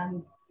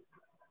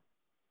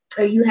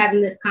 are you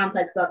having this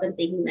complex about them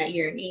thinking that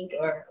you're an angel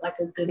or like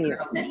a good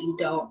girl, that you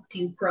don't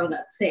do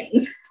grown-up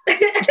things.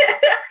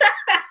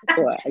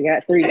 Well, I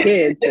got 3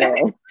 kids, so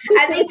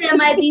I think that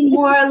might be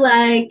more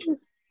like,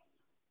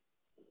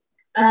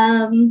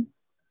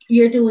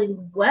 you're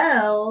doing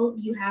well,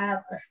 you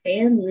have a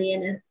family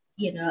and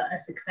a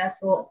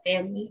successful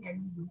family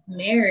and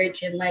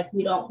marriage, and like,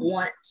 we don't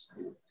want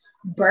to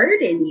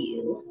burden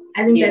you.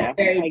 I think that's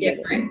very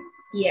different.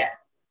 Yeah.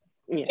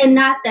 And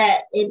not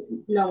that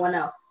no one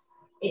else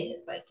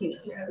is, like, your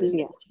other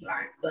siblings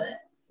aren't, but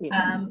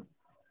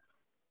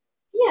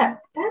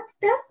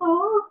that's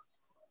all.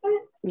 But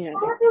have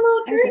a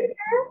little drink,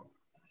 girl.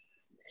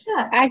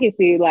 I can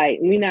see, like,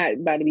 we're not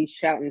about to be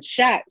shouting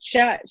shots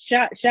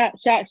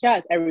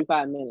every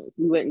 5 minutes.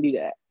 We wouldn't do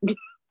that.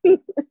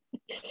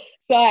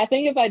 So I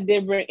think if I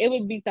did bring, it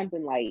would be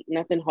something light,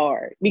 nothing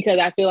hard, because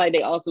I feel like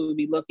they also would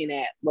be looking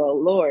at, well,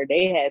 Lord,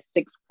 they had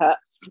 6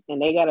 cups and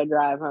they got to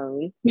drive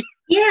home.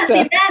 Yeah, so,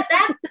 see,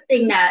 that's the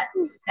thing that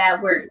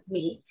worries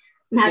me.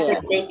 Not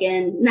them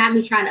thinking, not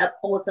me trying to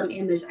uphold some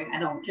image like I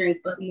don't drink,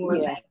 but more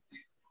like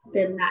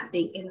them not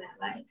thinking that,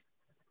 like,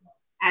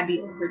 I'd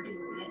be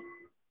overdoing it.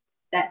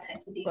 That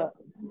type of deal.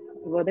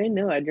 Well, they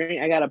know I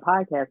drink. I got a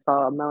podcast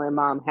called Mel and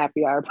Mom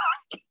Happy Hour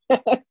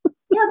Podcast.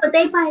 Yeah, but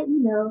they might,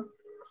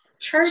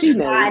 church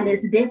wine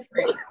is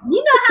different.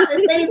 You know how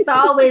the saints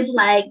always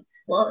like,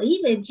 well,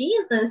 even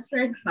Jesus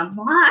drank some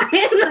wine.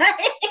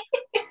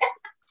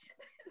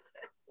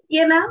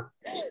 Yeah.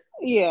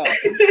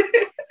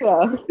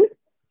 So,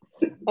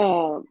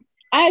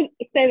 I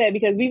say that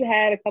because we've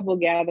had a couple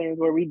of gatherings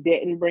where we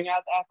didn't bring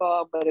out the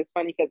alcohol, but it's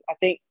funny because I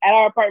think at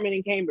our apartment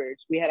in Cambridge,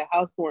 we had a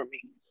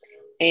housewarming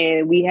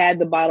and we had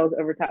the bottles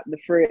over top the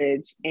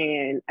fridge.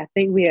 And I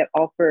think we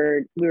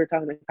were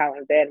talking to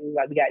Colin's dad, and we were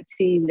like, we got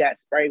tea, we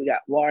got Sprite, we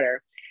got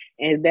water.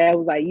 And Dad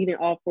was like, you didn't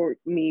offer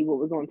me what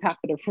was on top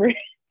of the fridge.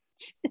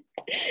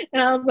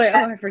 And I was like,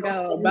 oh, I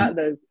forgot all about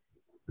those.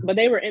 But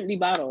they were empty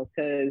bottles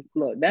because,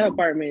 look, that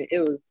apartment,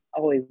 it was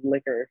always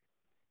liquor,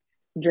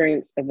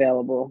 drinks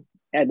available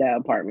at that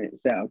apartment.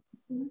 So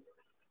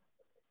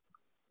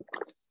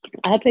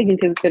I'll take in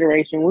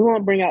consideration, we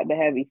won't bring out the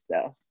heavy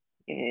stuff.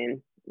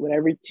 And with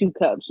every 2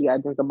 cups, you got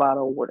to drink a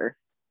bottle of water.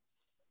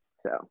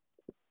 So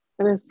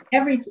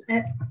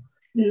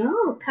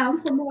No, pound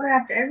some water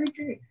after every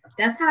drink.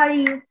 That's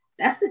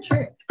the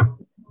trick.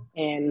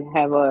 And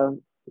have a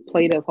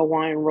plate of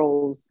Hawaiian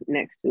rolls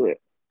next to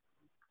it.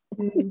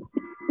 Mm.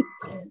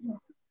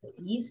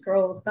 Yeast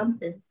roll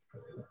something.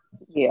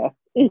 Yeah.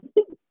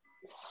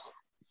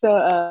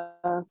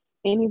 So,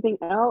 anything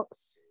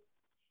else?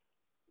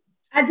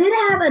 I did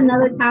have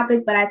another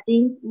topic, but I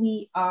think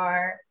we've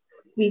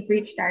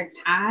reached our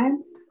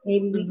time.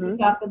 Maybe we can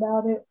talk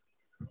about it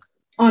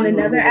on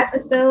another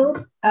episode.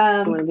 You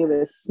want to give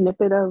a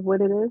snippet of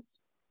what it is?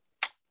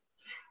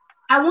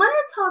 I want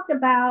to talk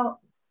about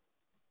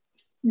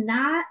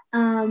not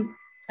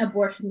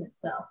abortion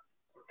itself,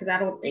 because I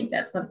don't think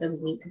that's something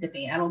we need to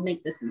debate. I don't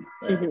think this is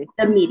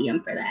the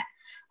medium for that.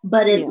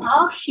 But an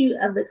offshoot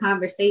of the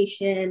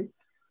conversation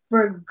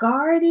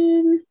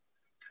regarding,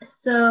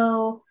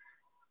 so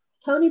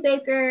Tony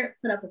Baker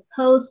put up a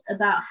post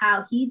about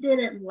how he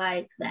didn't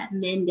like that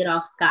men get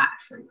off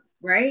scot-free,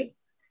 right?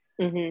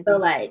 Mm-hmm. So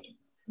like,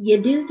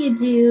 you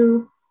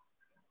do,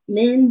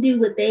 men do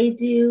what they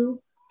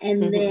do,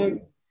 and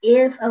then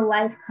if a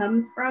life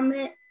comes from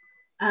it,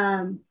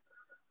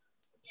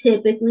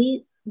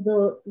 typically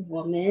the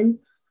woman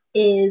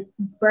is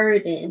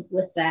burdened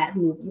with that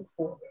moving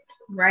forward,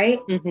 right?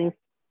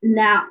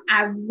 Now,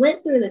 I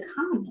went through the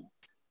comments,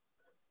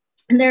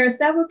 and there are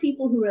several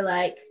people who were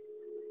like,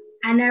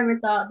 I never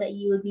thought that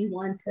you would be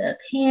one to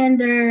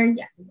pander,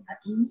 yada,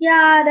 yada,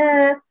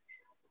 yada.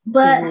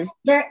 But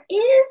there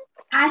is,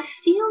 I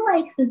feel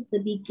like since the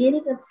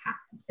beginning of time,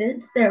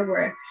 since there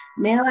were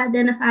male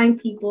identifying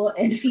people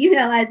and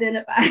female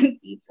identifying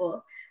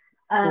people,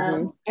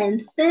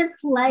 and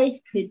since life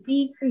could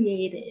be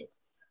created,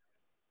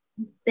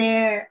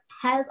 there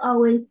has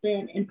always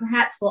been, and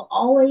perhaps will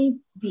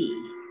always be,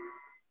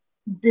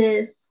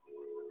 this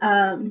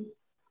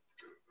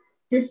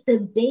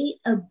debate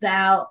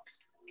about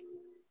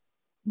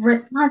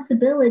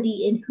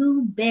responsibility and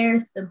who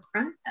bears the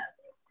brunt of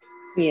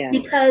it. Yeah.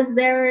 Because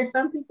there are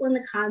some people in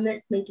the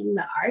comments making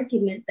the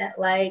argument that,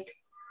 like,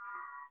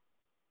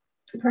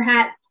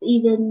 perhaps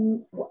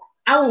even,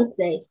 I won't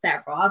say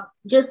several,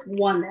 just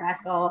one that I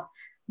saw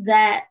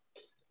that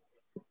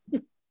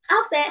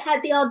I'll say it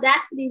had the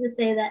audacity to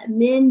say that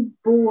men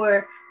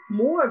bore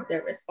more of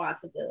their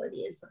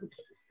responsibility in some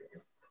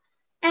cases.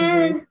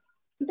 And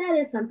that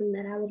is something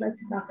that I would like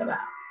to talk about.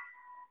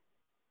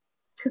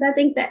 Because I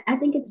think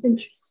it's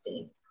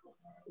interesting.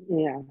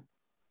 Yeah.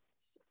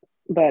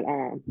 But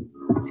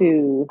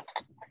to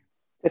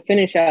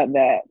finish out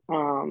that,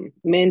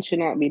 men should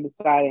not be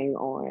deciding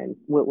on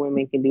what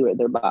women can do with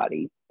their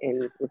body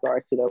in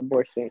regards to the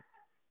abortion.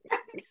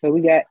 So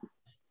we got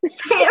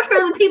say it for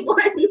the people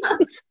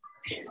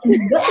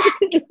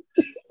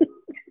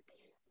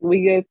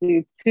we go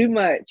through too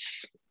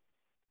much,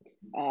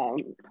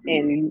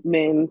 and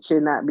men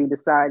should not be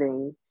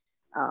deciding.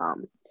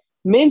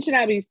 Men should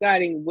not be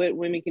deciding what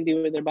women can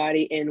do with their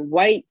body, and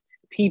white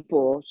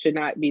people should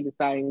not be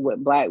deciding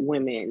what Black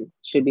women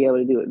should be able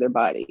to do with their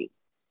body.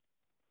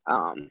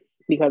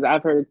 Because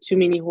I've heard too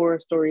many horror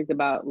stories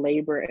about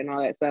labor and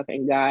all that stuff,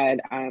 and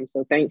God, I am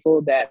so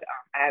thankful that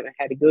I haven't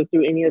had to go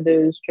through any of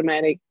those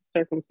traumatic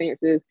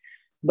circumstances.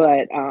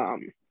 But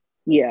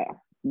yeah,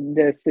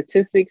 the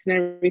statistics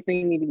and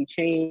everything need to be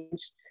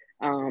changed.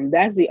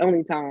 That's the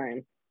only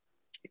time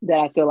that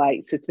I feel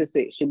like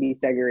statistics should be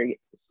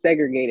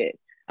segregated.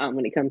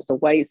 When it comes to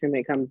whites and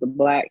when it comes to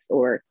Blacks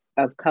or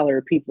of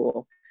color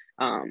people,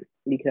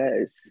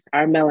 because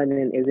our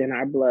melanin is in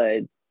our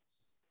blood.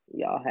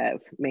 Y'all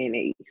have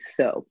mayonnaise,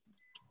 so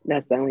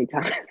that's the only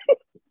time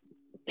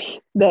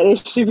that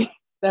it should be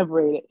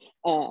separated.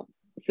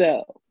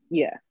 So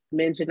yeah,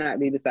 men should not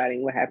be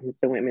deciding what happens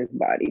to women's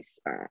bodies,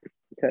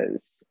 because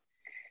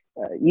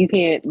you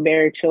can't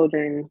bear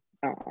children,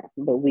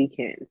 but we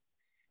can.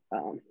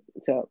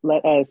 So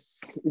let us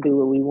do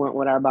what we want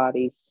with our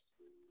bodies.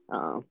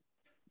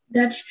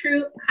 That's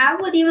true. I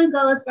would even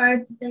go as far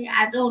as to say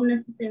I don't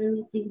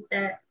necessarily think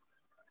that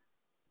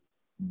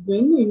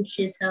women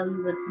should tell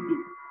you what to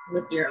do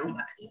with your own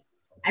body.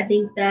 I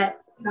think that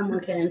someone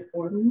can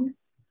inform you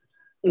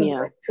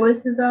what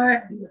choices are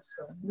and what's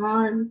going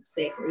on,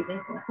 say for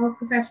example, a health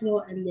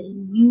professional, and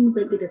then you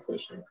make a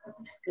decision from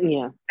that.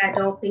 Yeah. I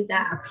don't think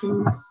that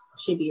options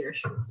should be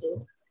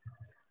restricted.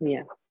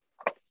 Yeah.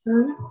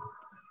 So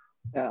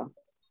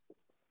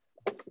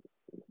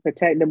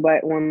protect the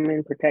Black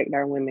woman, protect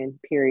our women,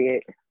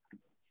 period.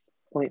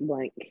 Point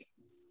blank.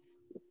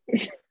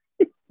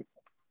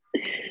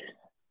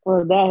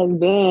 Well, that has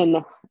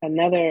been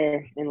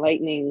another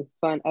enlightening,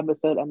 fun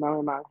episode of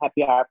Melanin Mom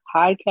Happy Hour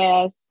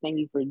podcast. Thank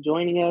you for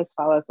joining us.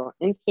 Follow us on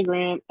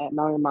Instagram at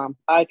Melanin Mom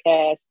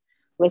Podcast.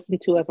 Listen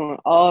to us on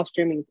all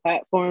streaming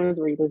platforms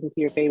where you listen to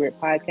your favorite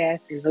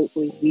podcast, and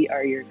hopefully we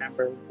are your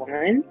number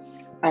one.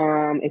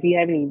 If you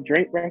have any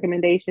drink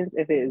recommendations,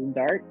 if it is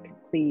dark,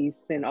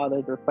 please send all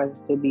those requests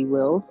to B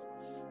Wills,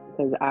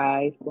 because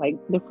I like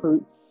the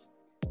fruits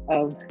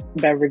of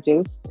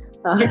beverages.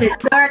 If it's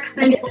dark,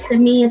 send it to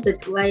me. If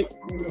it's light,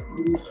 send it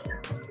to me.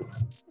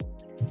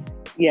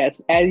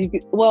 Yes, as you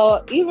could,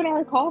 well, even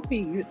our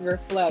coffee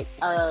reflect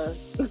our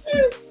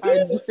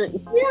drink.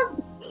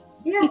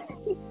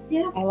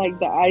 Yeah. I like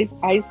the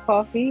iced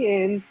coffee,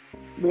 and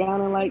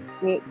Brianna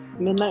likes it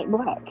midnight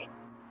black.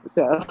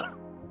 So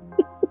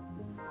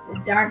The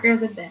darker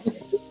the better.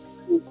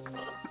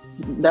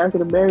 Darker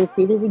the berry,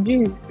 sweeter the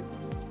juice.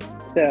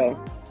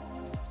 So,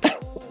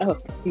 oh,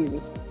 excuse me.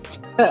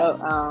 So,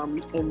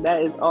 and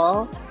that is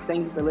all.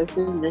 Thank you for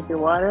listening. Drink your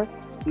water.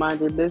 Mind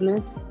your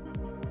business.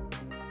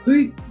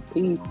 Peace.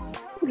 Peace.